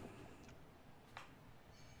 couldn't he?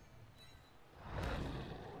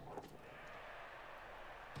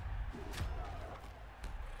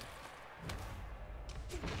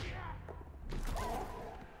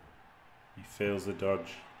 He fails the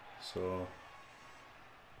dodge, so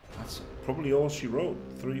that's probably all she wrote.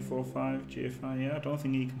 3, 4, 5, GFI. Yeah, I don't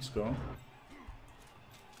think he can score.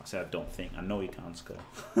 I say I don't think. I know he can't score.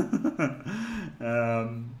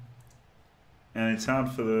 And it's hard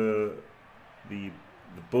for the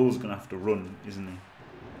bull's gonna have to run, isn't he?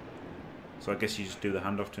 So I guess you just do the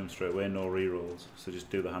handoff to him straight away. No re-rolls. So just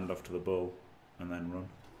do the handoff to the bull and then run.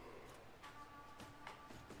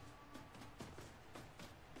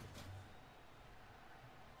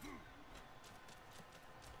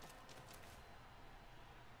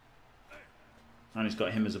 And he's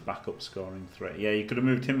got him as a backup scoring threat. Yeah, you could have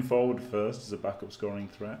moved him forward first as a backup scoring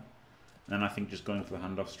threat. And then I think just going for the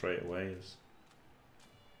handoff straight away is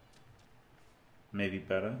maybe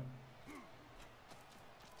better.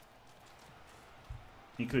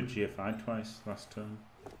 He could have GFI'd twice last turn.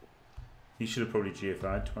 He should have probably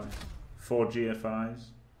GFI'd twice. 4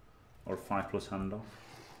 GFIs or a 5+ handoff.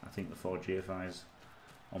 I think the 4 GFIs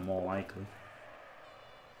are more likely.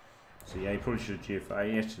 So yeah, he probably should have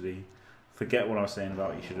GFI'd. Actually, forget what I was saying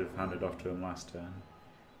about he should have handed off to him last turn.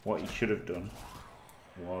 What he should have done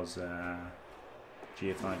was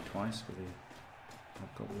GFI'd twice for the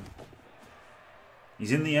goblin.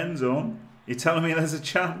 He's in the end zone. You're telling me there's a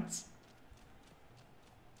chance?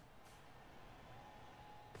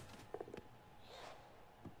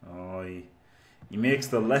 Oh, he makes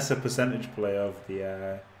the lesser percentage play of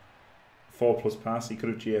the 4+ pass. He could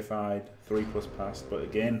have GFI'd 3+ pass, but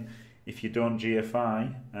again, if you don't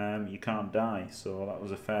GFI, you can't die, so that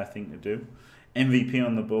was a fair thing to do. MVP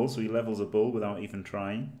on the bull, so he levels a bull without even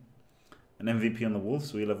trying. And MVP on the wolf,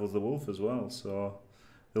 so he levels the wolf as well. So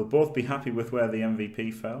they'll both be happy with where the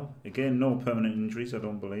MVP fell. Again, no permanent injuries, I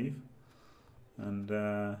don't believe. And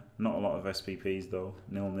not a lot of SPPs though.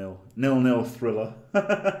 0-0. 0-0 thriller.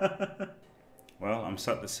 Well, I'm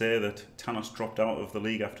sad to say that Taanos dropped out of the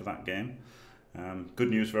league after that game. Good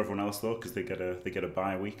news for everyone else though, because they get a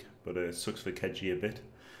bye week, but it sucks for Keji a bit.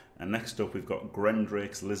 And next up we've got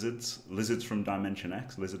GrenDrake's Lizards from Dimension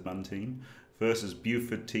X, Lizardman team, versus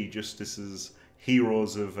BufordTJustice's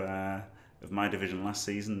Heroes of my division last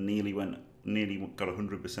season. Nearly got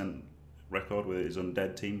 100% record with his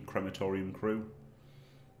undead team, Crematorium Crew.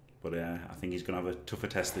 But I think he's going to have a tougher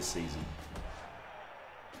test this season.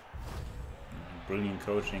 Brilliant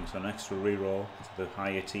coaching, so an extra reroll to the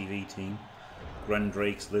higher TV team.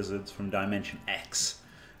 GrenDrake's Lizards from Dimension X.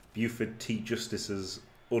 BufordTJustice's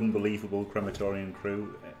unbelievable Crematorium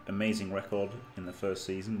Crew. Amazing record in the first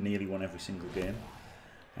season. Nearly won every single game.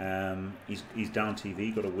 He's down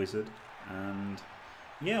TV, got a wizard. And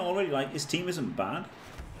yeah, already like his team isn't bad.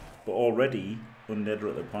 But already undead are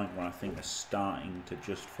at the point where I think they're starting to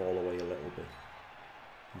just fall away a little bit.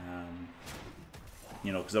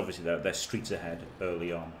 You know, because obviously they're streets ahead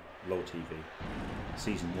early on. Low TV.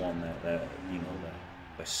 Season 1, they're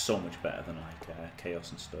so much better than like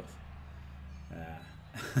Chaos and stuff.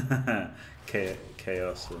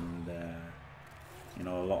 Chaos and you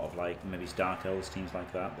know, a lot of like maybe Dark Elves teams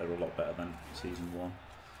like that. They're a lot better than Season 1.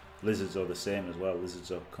 Lizards are the same as well.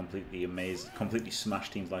 Lizards are completely amazing, completely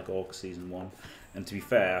smashed teams like Orcs Season 1. And to be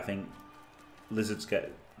fair, I think Lizards are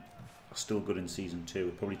still good in Season 2.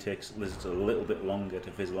 It probably takes Lizards a little bit longer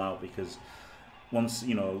to fizzle out because once,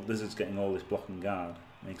 you know, Lizards getting all this block and guard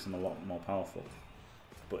makes them a lot more powerful.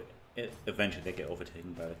 But eventually they get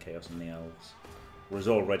overtaken by the Chaos and the Elves. Whereas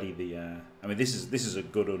already the, I mean, this is a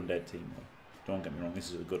good undead team though. Don't get me wrong,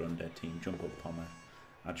 this is a good undead team. Jump Up Pommer,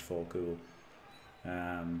 Edge 4 Ghoul.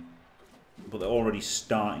 but they're already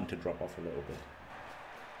starting to drop off a little bit.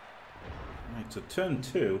 Right, so turn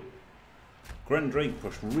 2, GrenDrake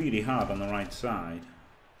pushed really hard on the right side,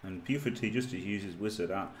 and BufordTJustice uses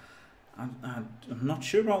Wizard. I'm not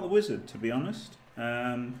sure about the Wizard, to be honest.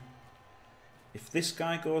 If this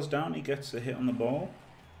guy goes down, he gets a hit on the ball.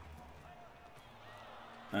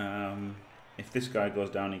 If this guy goes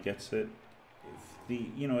down, he gets it.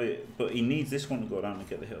 But he needs this one to go down to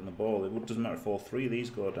get the hit on the ball. It doesn't matter if all 3 of these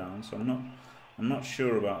go down. So I'm not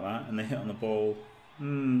sure about that. And the hit on the ball,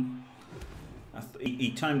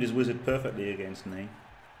 he timed his Wizard perfectly against me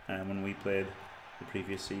when we played the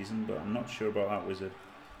previous season. But I'm not sure about that Wizard.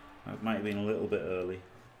 That might have been a little bit early.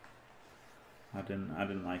 I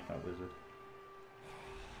didn't like that Wizard.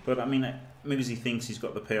 But I mean, maybe he thinks he's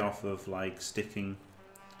got the payoff of like sticking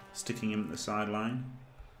him at the sideline.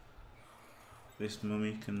 This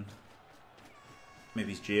mummy can...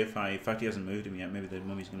 Maybe he's GFI. In fact, he hasn't moved him yet. Maybe the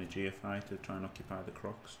mummy's going to GFI to try and occupy the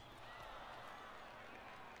crocs.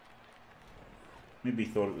 Maybe he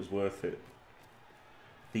thought it was worth it.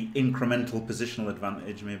 The incremental positional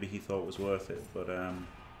advantage, maybe he thought was worth it. But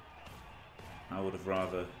I would have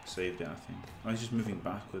rather saved it, I think. Oh, he's just moving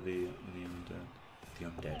back with the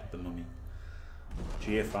undead, the mummy.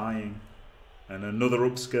 GFIing. And another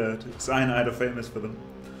upskirt. Cyanide are famous for them.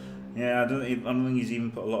 Yeah, I don't think he's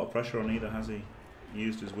even put a lot of pressure on either, has he? He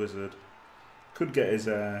used his Wizard. Could get his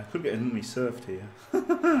mummy surfed here.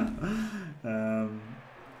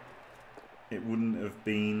 It wouldn't have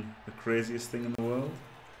been the craziest thing in the world.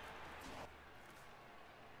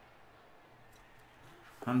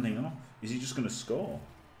 Handing off. Is he just going to score?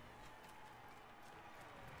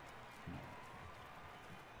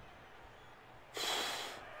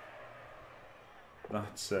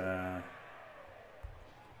 That's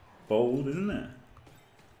bold, isn't it?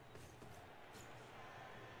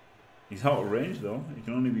 He's out of range though. He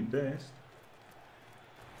can only be based.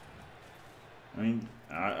 I mean,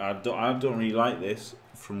 I don't really like this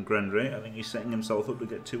from GrenDrake. I think he's setting himself up to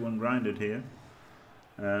get 2-1 grinded here.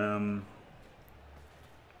 You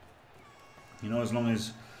know, as long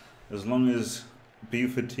as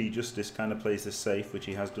BufordTJustice kind of plays this safe, which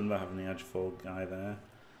he has done by having the edge 4 guy there.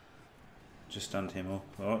 Just stand him up.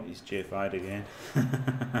 Oh, he's JFI'd again.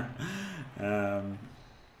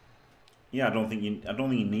 Yeah, I don't think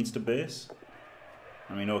he needs to base.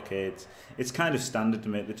 I mean, okay, it's kind of standard to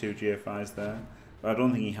make the 2 GFIs there, but I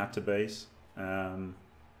don't think he had to base. I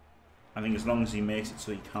think as long as he makes it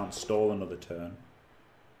so he can't stall another turn,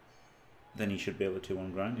 then he should be able to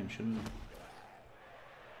 2-1 grind him, shouldn't he?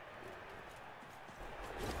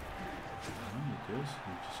 Oh, he does.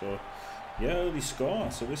 So. Yeah, early score.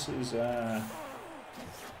 So this is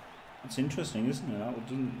that's interesting, isn't it?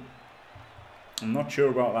 I'm not sure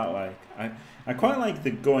about that. Like, I quite like the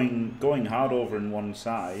going hard over in one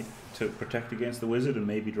side to protect against the Wizard and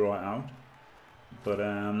maybe draw it out. But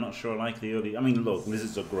I'm not sure I like the early. I mean, look,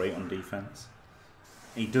 Lizards are great on defense.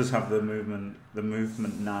 He does have the movement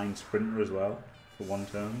 9 sprinter as well for 1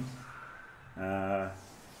 turn.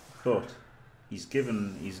 But he's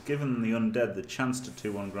given the undead the chance to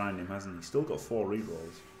 2-1 grind him, hasn't he? He's still got 4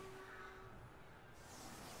 rerolls.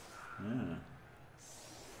 Yeah.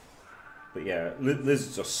 But yeah,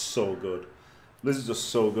 Lizards are so good. Lizards are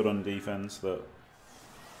so good on defense that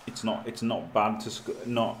it's not bad to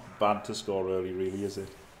score early, really, is it?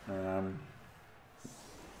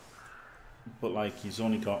 But like, he's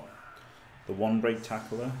only got the 1 break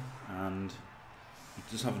tackler, and he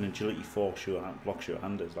does have an agility 4 block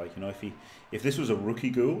short-handers. Like, you know, if this was a rookie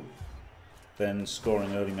ghoul, then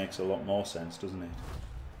scoring early makes a lot more sense, doesn't it?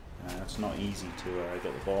 It's not easy to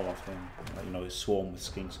get the ball off him. Like, you know, his swarm with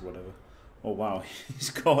skinks or whatever. Oh wow, he's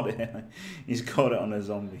caught it. He's caught it on a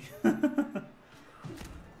zombie.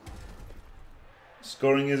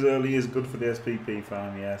 Scoring as early is good for the SPP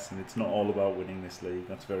farm, yes, and it's not all about winning this league.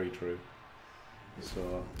 That's very true.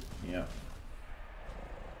 So, yeah.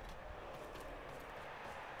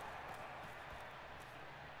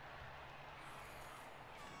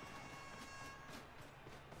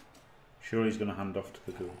 Sure, he's going to hand off to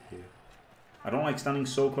the ghoul here. I don't like standing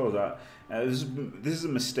so close. This is a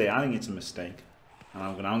mistake. I think it's a mistake, and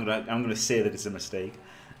I'm gonna say that it's a mistake.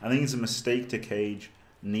 I think it's a mistake to cage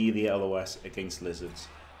near the LOS against lizards,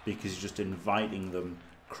 because you're just inviting them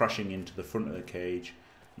crashing into the front of the cage.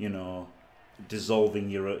 You know,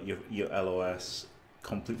 dissolving your LOS,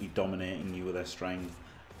 completely dominating you with their strength,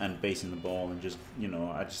 and basing the ball, and just, you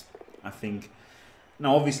know, I think.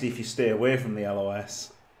 Now, obviously, if you stay away from the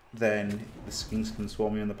LOS, then the skinks can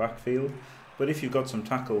swarm you in the backfield. But if you've got some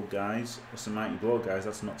tackle guys or some mighty blow guys,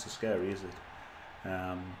 that's not so scary, is it?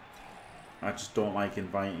 I just don't like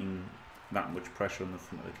inviting that much pressure on the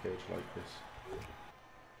front of the cage like this.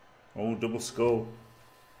 Oh, double skull.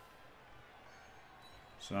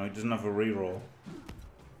 So now he doesn't have a reroll.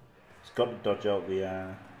 He's got to dodge out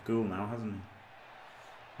the ghoul now, hasn't he?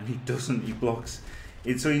 And he doesn't, he blocks.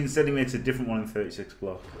 So instead he makes a different 1 in 36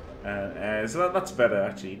 block. So that's better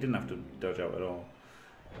actually, he didn't have to dodge out at all.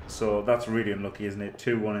 So that's really unlucky, isn't it?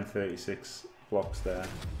 2 1 in 36 blocks there.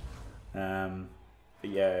 But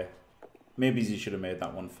yeah, maybe he should have made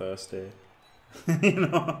that one first, eh? You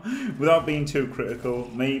know, without being too critical.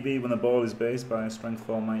 Maybe when the ball is based by a strength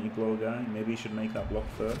 4 mighty blow guy, maybe he should make that block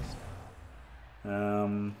first.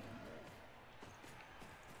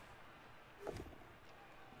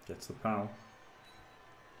 Gets the POW.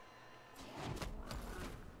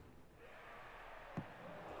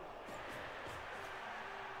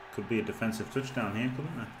 Could be a defensive touchdown here,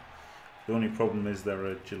 couldn't there? The only problem is they're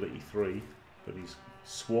agility 3, but he's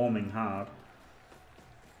swarming hard.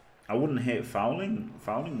 I wouldn't hate fouling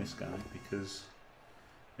this guy because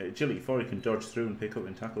at agility 4 he can dodge through and pick up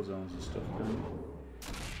in tackle zones and stuff.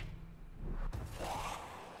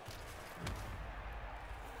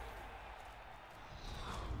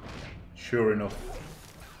 Sure enough,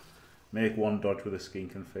 make one dodge with a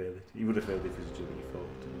skink and fail it. He would have failed if his agility 4,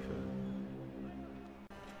 to be fair.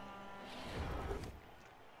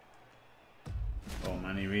 Oh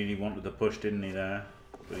man, he really wanted the push, didn't he there?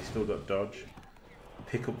 But he still got dodge.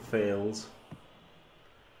 Pickup fails.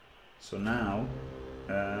 So now,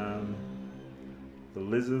 the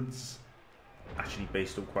lizards actually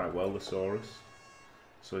based up quite well, the Saurus.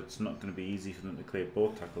 So it's not going to be easy for them to clear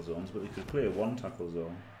both tackle zones, but they could clear one tackle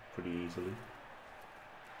zone pretty easily.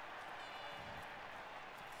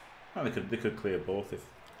 Well, they could clear both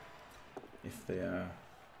if they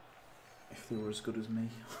were as good as me.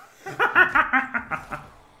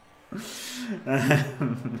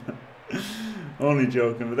 Only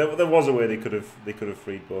joking, but there was a way they could have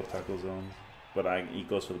freed both tackle zones. But he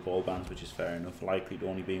goes for the ball bands, which is fair enough. Likely to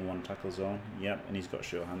only be in one tackle zone. Yep, and he's got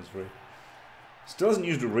sure hands for it. Still hasn't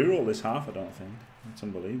used a reroll this half, I don't think. That's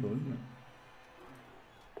unbelievable, isn't it?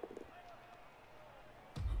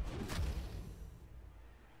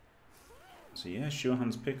 So yeah, sure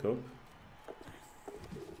hands pick up.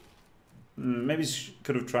 Maybe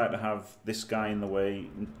could have tried to have this guy in the way,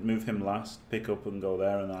 move him last, pick up and go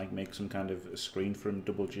there, and like make some kind of a screen for him,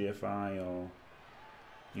 double GFI, or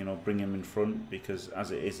you know, bring him in front, because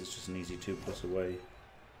as it is, it's just an easy 2+ away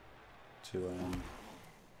to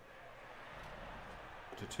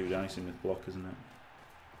 2 dice him with block, isn't it?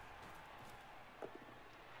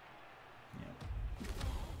 Yeah.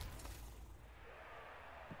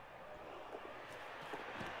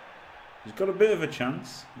 He's got a bit of a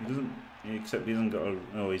chance. He doesn't. Except he hasn't got a...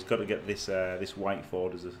 No, he's got to get this this white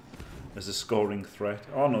forward as a scoring threat.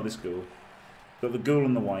 Oh no, this ghoul. Got the ghoul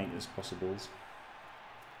and the white as possibles.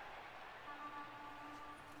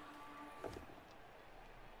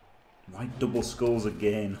 White double skulls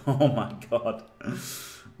again. Oh my god.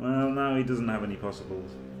 Well, now he doesn't have any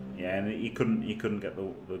possibles. Yeah, and he couldn't get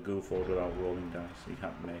the ghoul forward without rolling dice. He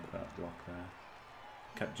had to make that block there.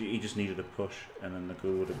 He just needed a push, and then the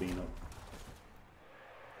ghoul would have been up.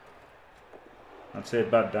 I'd say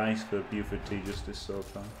bad dice for BufordTJustice so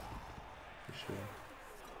far, for sure.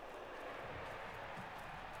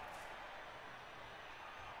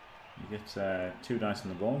 He gets 2 dice on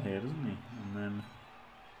the ball here, doesn't he? And then,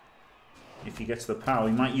 if he gets the POW,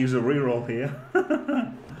 he might use a reroll here.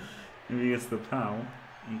 If he gets the POW,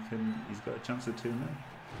 he's got a chance of 2 now.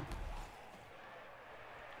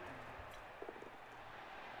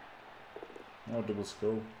 Oh, double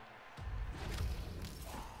skull.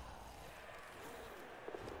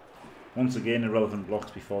 Once again, irrelevant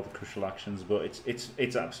blocks before the crucial actions, but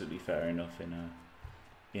it's absolutely fair enough in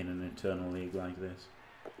an Eternal League like this.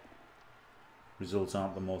 Results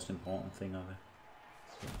aren't the most important thing, are they?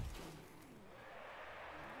 So.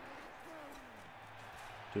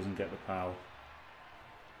 Doesn't get the POW.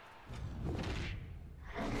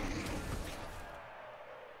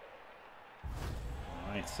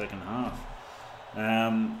 Alright, second half.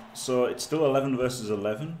 So it's still 11 versus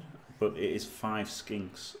 11. But it is 5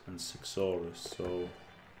 skinks and 6 Saurus, so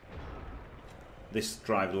this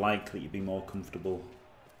drive likely to be more comfortable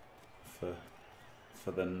for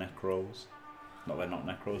the Necros. No, they're not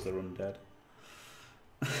Necros, they're undead.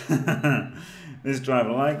 This drive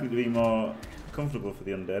likely to be more comfortable for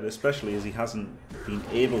the undead, especially as he hasn't been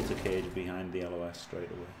able to cage behind the LOS straight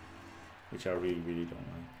away, which I really, really don't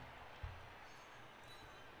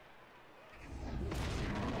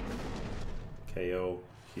like. KO.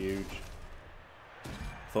 Huge.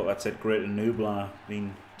 Thought that said Greater Nublar,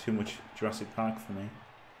 being too much Jurassic Park for me.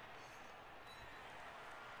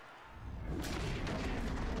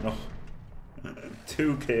 Oh.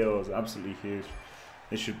 2 KOs, absolutely huge.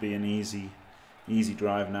 This should be an easy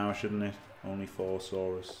drive now, shouldn't it? Only 4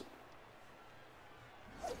 Saurus.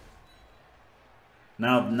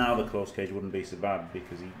 Now the close cage wouldn't be so bad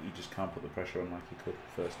because he just can't put the pressure on like he could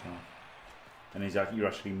first half. And you're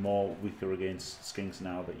actually more weaker against skinks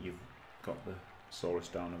now that you've got the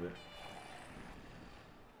Saurus down a bit.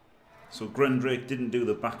 So GrenDrake didn't do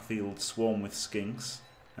the backfield swarm with skinks.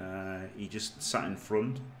 He just sat in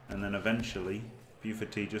front, and then eventually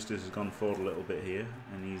BufordTJustice has gone forward a little bit here,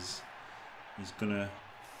 and he's gonna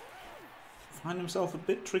find himself a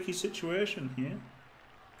bit tricky situation here.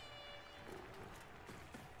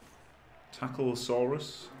 Tackle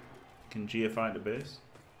Saurus, can GFI to base.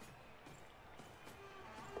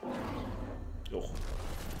 Oh.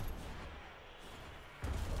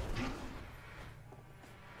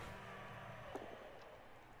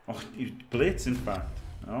 Oh, you blitz in fact.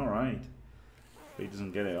 Alright. He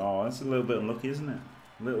doesn't get it. Oh, that's a little bit unlucky, isn't it?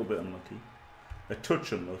 A little bit unlucky. A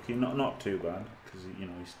touch unlucky, not too bad, because you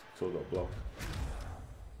know he's still got blocked.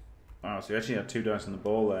 Wow, so he actually had 2 dice on the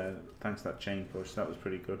ball there, thanks to that chain push. That was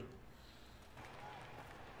pretty good.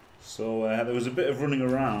 So there was a bit of running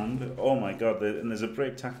around. Oh my god, and there's a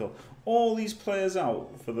break tackle. All these players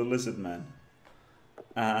out for the lizard men.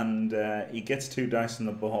 And he gets 2 dice on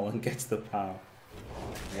the ball and gets the power.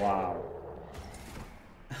 Wow.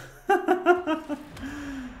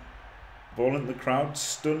 Ball into the crowd,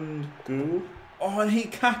 stunned ghoul. Oh, and he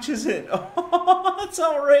catches it. Oh, that's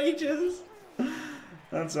outrageous.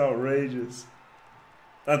 That's outrageous.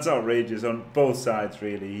 That's outrageous on both sides,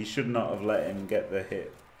 really. He should not have let him get the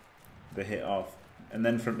hit off, and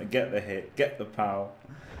then for him to get the hit, get the pow,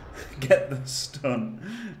 get the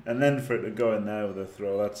stun, and then for it to go in there with a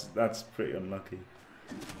throw. That's pretty unlucky.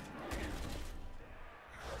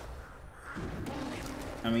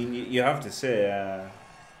 I mean, you have to say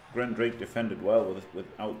GrenDrake defended well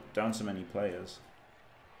without down so many players.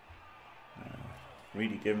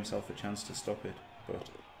 Really gave himself a chance to stop it, but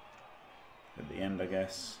at the end, I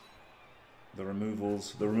guess the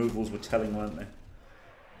removals were telling, weren't they?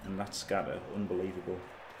 And that scatter, unbelievable.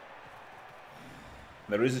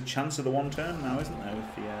 There is a chance of the 1 turn now, isn't there,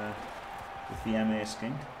 with the MA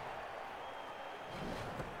skink?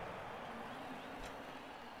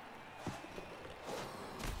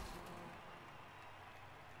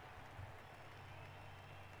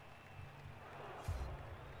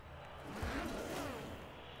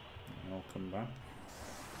 I'll come back.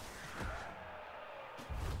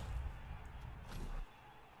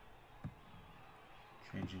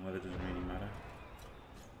 Changing weather doesn't really matter.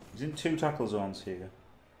 He's in 2 tackle zones here.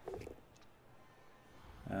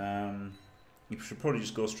 You should probably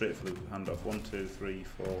just go straight for the handoff. 1, 2, 3,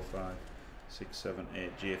 4, 5, 6, 7,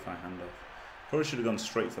 8. GFI handoff. Probably should have gone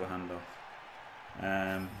straight for the handoff.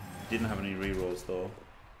 Didn't have any rerolls though,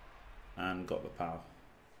 and got the power.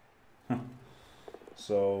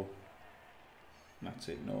 So that's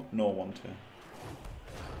it. No 1 turn.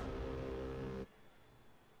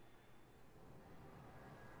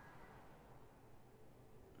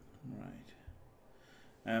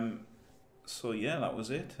 Right. So yeah, that was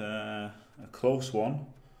it. A close one.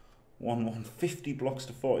 150 blocks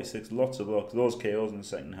to 46. Lots of blocks. Those KOs in the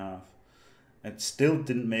second half. It still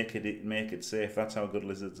didn't make it safe. That's how good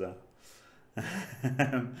lizards are.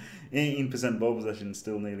 18% ball possession,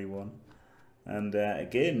 still nearly won. And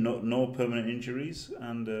again, no permanent injuries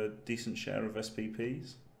and a decent share of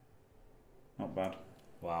SPPs. Not bad.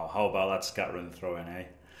 Wow, how about that scatter and throw in, eh?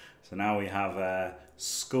 So now we have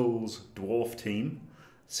Skull's dwarf team,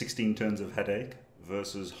 16 turns of headache,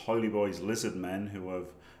 versus Hoyleyboy's lizard men, who have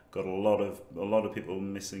got a lot of people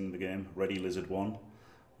missing the game. Ready Lizard 1.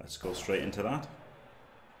 Let's go straight into that.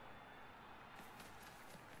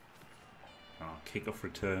 Oh, kickoff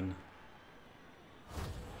return.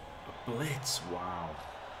 A blitz, wow.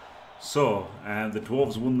 So the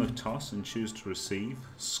dwarves won the toss and choose to receive.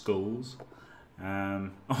 Skulls. Oh,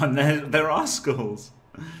 and there are skulls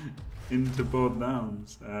into both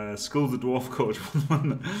downs. Skull, the dwarf coach,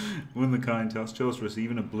 won the kind toss, chose to receive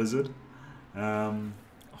in a blizzard.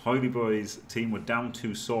 Hoyleyboy's team were down 2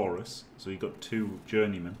 Saurus, so he got 2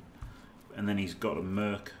 journeymen, and then he's got a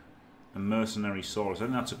mercenary Saurus. I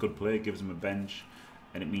think that's a good play. It gives him a bench,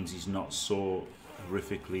 and it means he's not so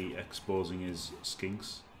horrifically exposing his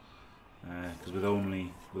skinks. Because with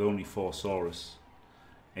only 4 Saurus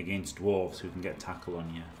against dwarves who can get tackle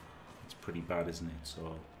on you, it's pretty bad, isn't it?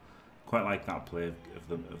 So quite like that play of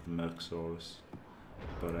the Mercsaurus,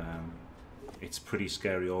 but it's pretty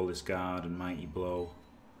scary, all this guard and mighty blow,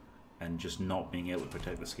 and just not being able to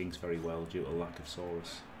protect the skinks very well due to lack of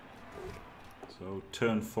Saurus. So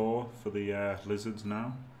turn 4 for the lizards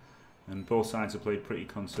now, and both sides have played pretty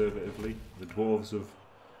conservatively. The dwarves have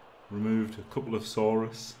removed a couple of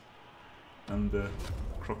Saurus and the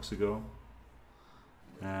Croxigo.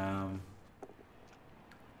 I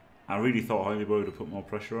really thought Hoyleyboy would have put more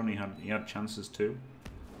pressure on. He had chances too,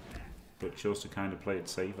 but chose to kind of play it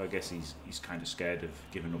safe. I guess he's kind of scared of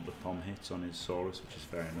giving up the pom hits on his Saurus, which is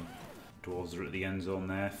fair enough. Dwarves are at the end zone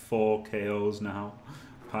there. 4 KOs now,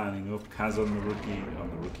 piling up. Kaz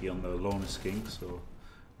on the loner skink, so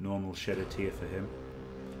no one will shed a tear for him.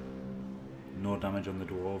 No damage on the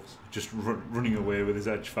dwarves. Just running away with his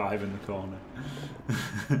edge 5 in the corner.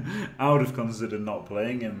 I would have considered not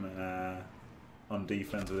playing him on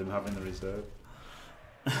defense with him having the reserve.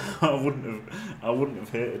 I wouldn't have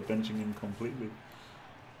hated benching him completely.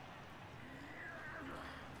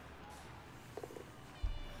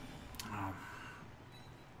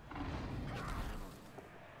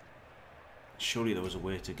 Surely there was a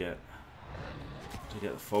way to get the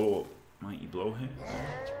follow-up mighty blow hit.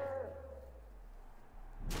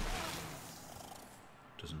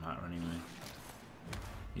 Doesn't matter anyway.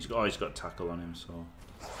 He's got tackle on him, so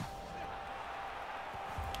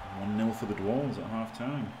 1-0 for the dwarves at half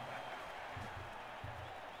time.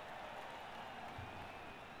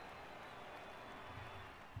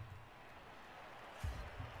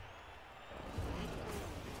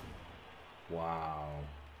 Wow.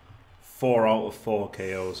 4 out of 4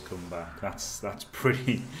 KOs come back. That's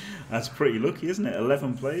pretty lucky, isn't it?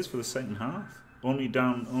 11 plays for the second half. Only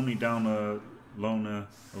down a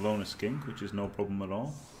loner skink, which is no problem at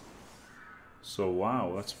all. So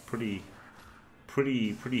wow, that's pretty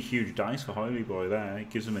huge dice for Hoyleyboy there.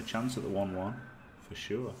 It gives him a chance at the 1-1 for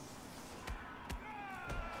sure.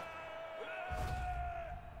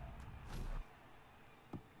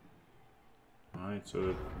 Right,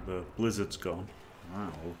 so the blizzard's gone.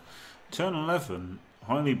 Wow. Turn 11,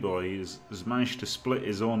 Hoyleyboy has managed to split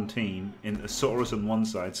his own team into Saurus on one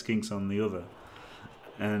side, Skinks on the other.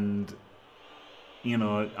 And, you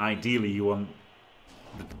know, ideally you want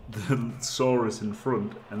the Saurus in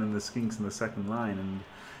front and then the Skinks in the second line. And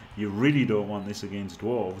you really don't want this against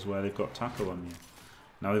dwarves where they've got tackle on you.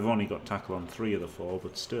 Now they've only got tackle on 3 of the 4,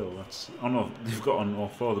 but still, that's... Oh no, they've got on all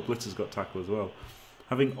 4, the Blitzer's got tackle as well.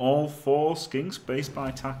 Having all 4 Skinks based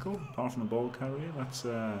by tackle, apart from the ball carrier,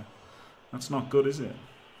 that's not good, is it?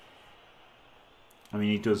 I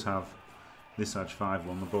mean, he does have this edge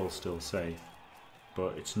 5-1, the ball's still safe,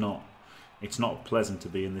 but it's not pleasant to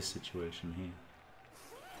be in this situation here.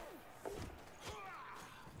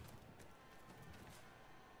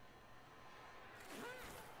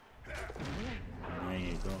 And there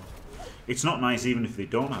you go. It's not nice even if they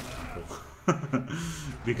don't have tackle,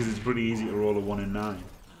 because it's pretty easy to roll a 1 in 9.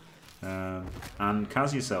 And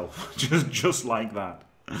Kaz yourself, just like that.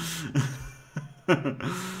 I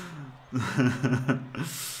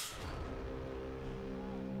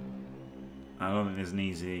don't think there's an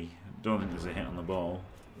easy... don't think there's a hit on the ball,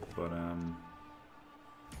 but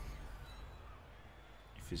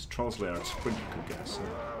if his Troll Slayer had sprint, he could get a set.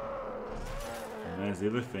 And there's the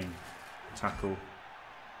other thing. Tackle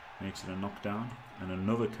makes it a knockdown, and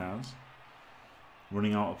another Kaz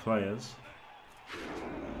running out of players.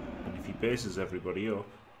 And if he bases everybody up,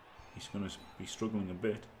 he's going to be struggling a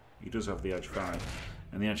bit. He does have the edge 5,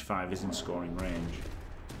 and the edge 5 is in scoring range.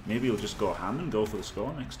 Maybe he'll just go ham and go for the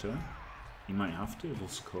score next turn. He might have to, he'll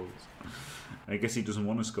score. I guess he doesn't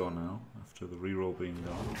want to score now, after the reroll being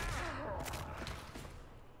gone.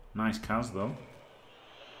 Nice Kaz though.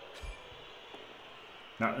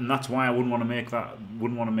 And that's why I wouldn't want to make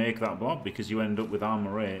that block, because you end up with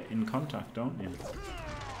armor 8 in contact, don't you?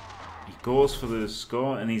 He goes for the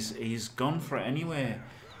score, and he's gone for it anyway.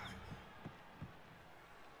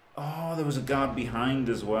 Oh, there was a guard behind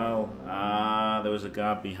as well. Ah, there was a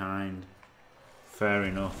guard behind. Fair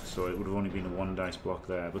enough. So it would have only been a 1 dice block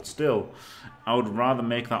there. But still, I would rather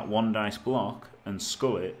make that 1 dice block and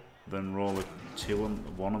skull it than roll a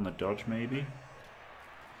 1 on the dodge, maybe.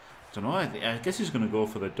 I don't know. I guess he's going to go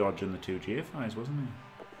for the dodge and the 2 GFIs, wasn't he?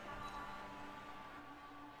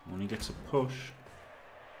 When he gets a push,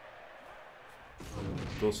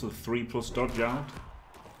 goes for the 3+ dodge out,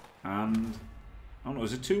 and I don't know,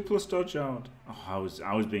 was it 2+ dodge out? Oh, I was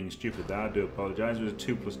being stupid there. I do apologise. It was a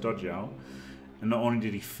 2+ dodge out, and not only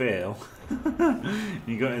did he fail,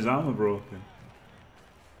 he got his armor broken.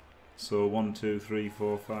 So 1, 2, 3,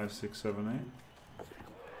 4, 5, 6, 7,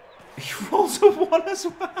 8. He rolls a 1 as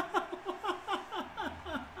well.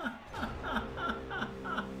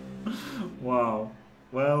 Wow.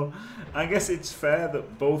 Well, I guess it's fair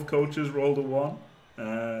that both coaches rolled a 1.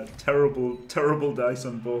 Terrible dice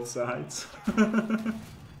on both sides.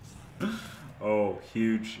 Oh,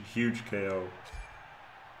 huge, huge KO.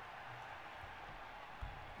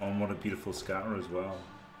 Oh, and what a beautiful scatter as well.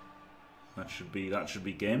 That should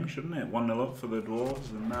be game, shouldn't it? 1-0 up for the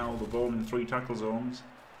Dwarves, and now the ball in 3 tackle zones.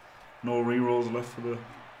 No rerolls left for the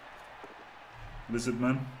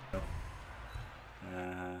Lizardmen.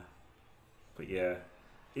 But yeah,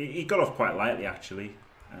 he got off quite lightly actually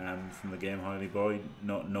from the game. Hoyleyboy,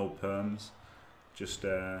 no perms, just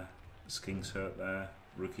skinks hurt there,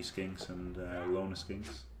 rookie skinks and loner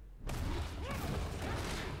skinks.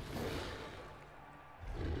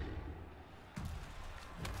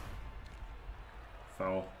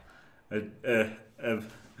 Foul.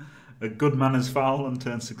 A good manners foul on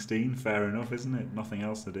turn 16, fair enough, isn't it? Nothing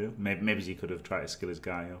else to do. Maybe he could have tried to skill his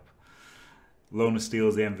guy up. Loner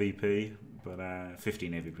steals the MVP, but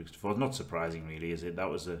 15 AV bricks to 4. Not surprising, really, is it? That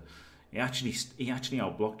was he actually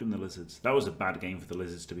outblocked him, the Lizards. That was a bad game for the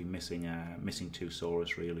Lizards to be missing 2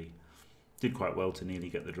 Saurus, really. Did quite well to nearly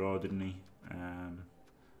get the draw, didn't he?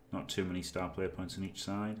 Not too many star player points on each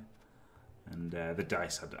side. And the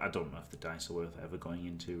dice, I don't know if the dice are worth ever going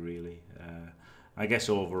into, really. I guess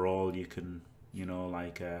overall you can, you know,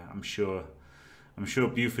 like I'm sure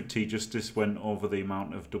BufordTJustice went over the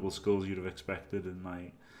amount of double skulls you'd have expected, and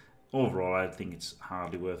like overall I think it's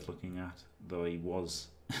hardly worth looking at, though he was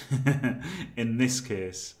in this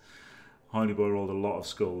case. Hoyleyboy rolled a lot of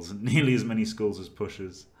skulls, nearly as many skulls as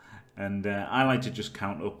pushes, and I like to just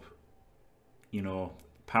count up, you know,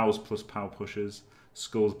 pows plus pow pushes,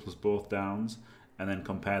 skulls plus both downs, and then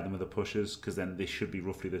compare them with the pushes, because then they should be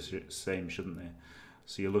roughly the same, shouldn't they?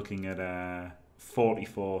 So you're looking at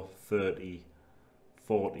 44, 30,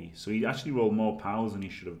 40. So he actually rolled more pows than he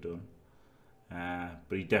should have done,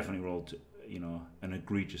 but he definitely rolled, you know, an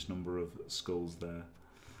egregious number of skulls there.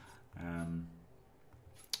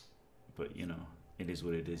 But you know, it is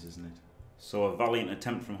what it is, isn't it? So a valiant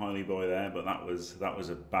attempt from Hoyleyboy there, but that was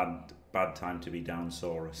a bad time to be down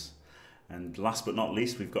Saurus. And last but not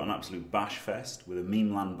least, we've got an absolute bash fest with a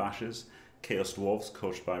Meme Land Bashers, Chaos Dwarves,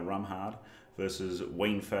 coached by Ramhard, versus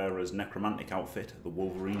Waynefarer's necromantic outfit, the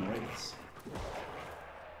Wolverine Wraiths.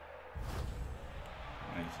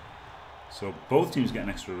 Right. So both teams get an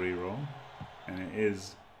extra reroll, and it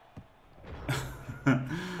is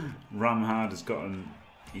Ramhard has gotten,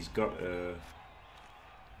 he's got a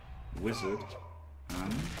wizard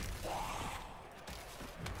and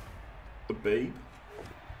a babe.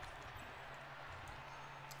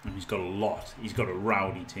 And he's got a lot. He's got a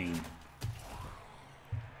rowdy team.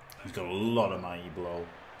 He's got a lot of Mighty Blow,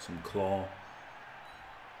 some Claw.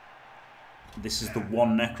 This is the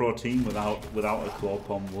one Necro team without a Claw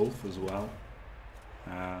Palm Wolf as well.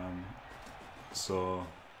 So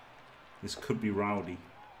this could be rowdy.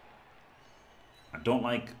 I don't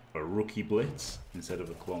like a rookie blitz instead of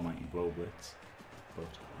a Claw Mighty Blow blitz, but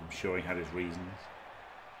I'm sure he had his reasons.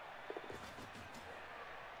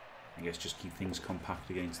 I guess just keep things compact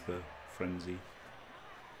against the frenzy.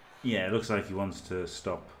 Yeah, it looks like he wants to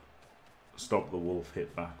stop the wolf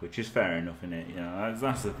hit back, which is fair enough, in it. You know,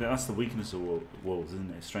 that's the weakness of wolves,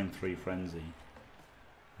 isn't it? Strength 3 frenzy.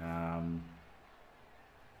 You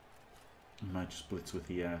might just blitz with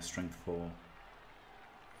the strength 4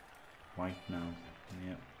 white now.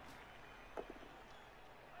 Yeah.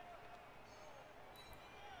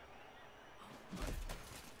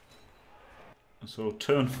 So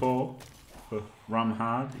turn 4 for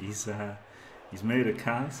Ramhard. He's made a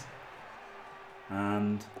Kaz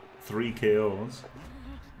and 3 KOs,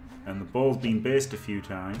 and the ball's been based a few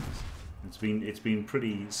times. It's been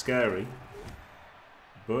pretty scary,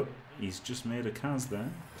 but he's just made a Kaz there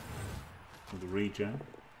with a regen,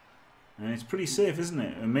 and it's pretty safe, isn't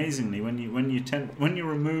it? Amazingly, when you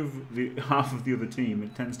remove the half of the other team,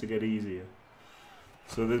 it tends to get easier.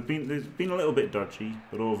 So there's been a little bit dodgy,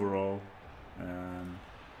 but overall.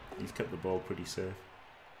 He's kept the ball pretty safe.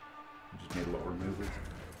 He just made a lot of removals.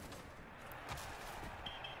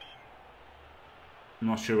 I'm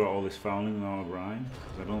not sure about all this fouling with O'Brien,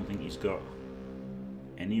 because I don't think he's got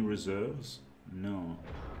any reserves. No.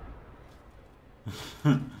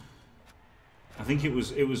 I think it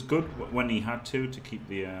was good when he had to keep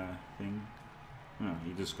the thing. No,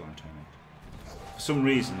 he just got on turn 8. For some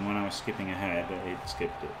reason, when I was skipping ahead, it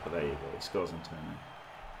skipped it. But there you go, he scores on turn 8.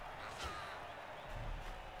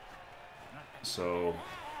 So,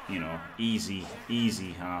 you know, easy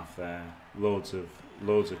half there. Loads of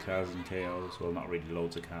Kaz and KOs. Well, not really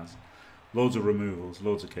loads of Kaz. Loads of removals,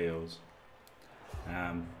 loads of KOs.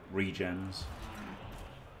 Regens.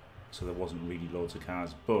 So there wasn't really loads of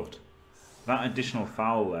Kaz. But that additional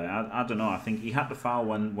foul there, I don't know. I think he had to foul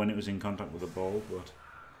when it was in contact with the ball, but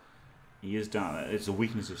He is down. It's a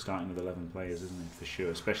weakness of starting with 11 players, isn't it? For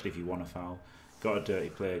sure, especially if you want to foul. Got a dirty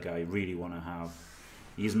player guy you really want to have.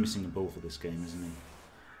 He is missing a ball for this game, isn't he?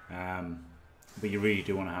 But you really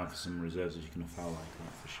do want to have some reserves if you can foul like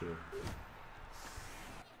that, for sure.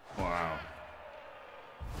 Wow.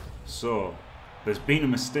 So, there's been a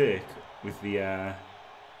mistake with the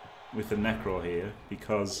Necro here,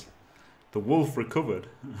 because the Wolf recovered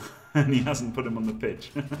and he hasn't put him on the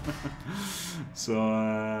pitch.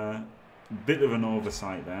 So, bit of an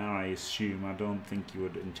oversight there, I assume. I don't think you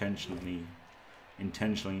would intentionally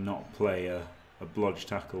not play a blodge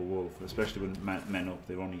tackle Wolf, especially when men up.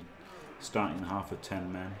 They're only starting half of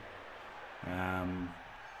 10 men.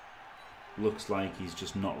 Looks like he's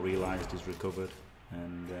just not realised he's recovered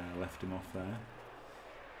and left him off there.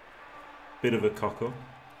 Bit of a cock up,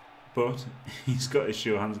 but he's got his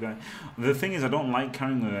sure hands going. The thing is, I don't like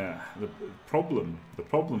carrying the problem. The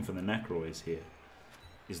problem for the Necro is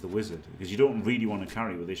the Wizard, because you don't really want to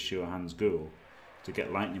carry with this sure hands goal to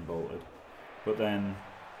get lightning bolted, but then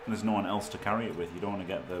there's no one else to carry it with. You don't want to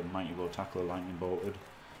get the mighty blow tackler lightning bolted,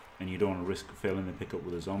 and you don't want to risk failing the pickup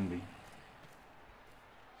with a zombie.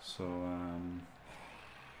 So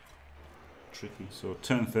tricky. So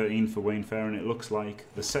turn 13 for Waynefarer, and it looks like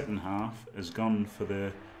the second half has gone for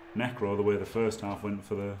the Necro the way the first half went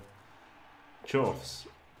for the Chorfs.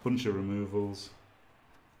 Bunch of removals.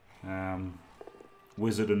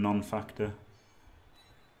 Wizard a non-factor,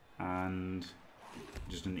 and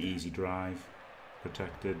just an easy drive,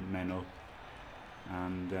 protected, men up,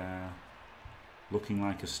 and looking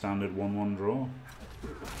like a standard 1-1 draw.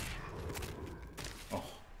 Oh,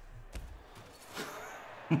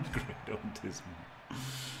 great autism.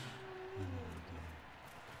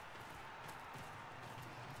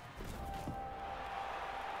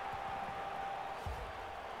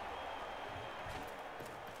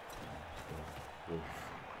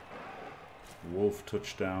 Wolf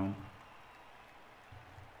touchdown.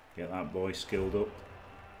 Get that boy skilled up.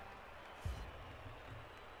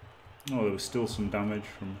 Oh, there was still some damage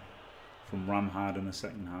from Ramhard in the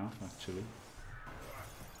second half, actually.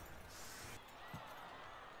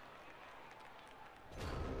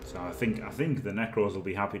 So I think the Necros will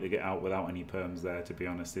be happy to get out without any perms there. To be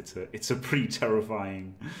honest, it's a pretty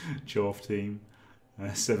terrifying Chorf team.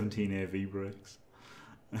 17 AV breaks.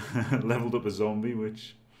 Leveled up a zombie,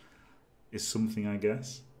 which is something, I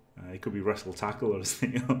guess. It could be wrestle tackle, or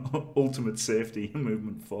the ultimate safety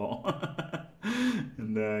movement 4.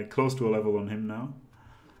 And close to a level on him now.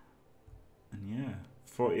 And yeah,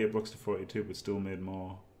 48 blocks to 42, but still made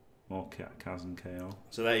more Kaz and KO.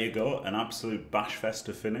 So there you go, an absolute bash fest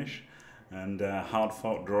to finish, and hard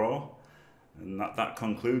fought draw. And that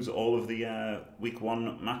concludes all of the week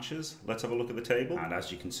 1 matches. Let's have a look at the table. And as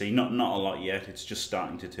you can see, not a lot yet. It's just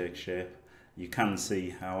starting to take shape. You can see,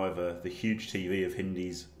 however, the huge TV of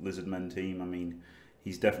Hindy's Lizardmen team. I mean,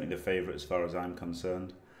 he's definitely the favourite as far as I'm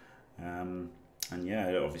concerned. And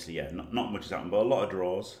yeah, obviously, yeah, not much has happened, but a lot of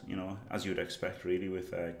draws, you know, as you would expect, really,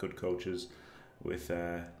 with good coaches, with,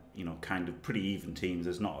 you know, kind of pretty even teams.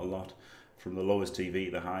 There's not a lot. From the lowest TV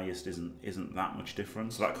to the highest isn't that much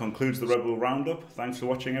difference. So that concludes the ReBBL Roundup. Thanks for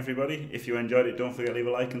watching, everybody. If you enjoyed it, don't forget to leave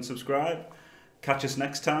a like and subscribe. Catch us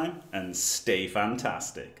next time, and stay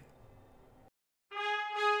fantastic.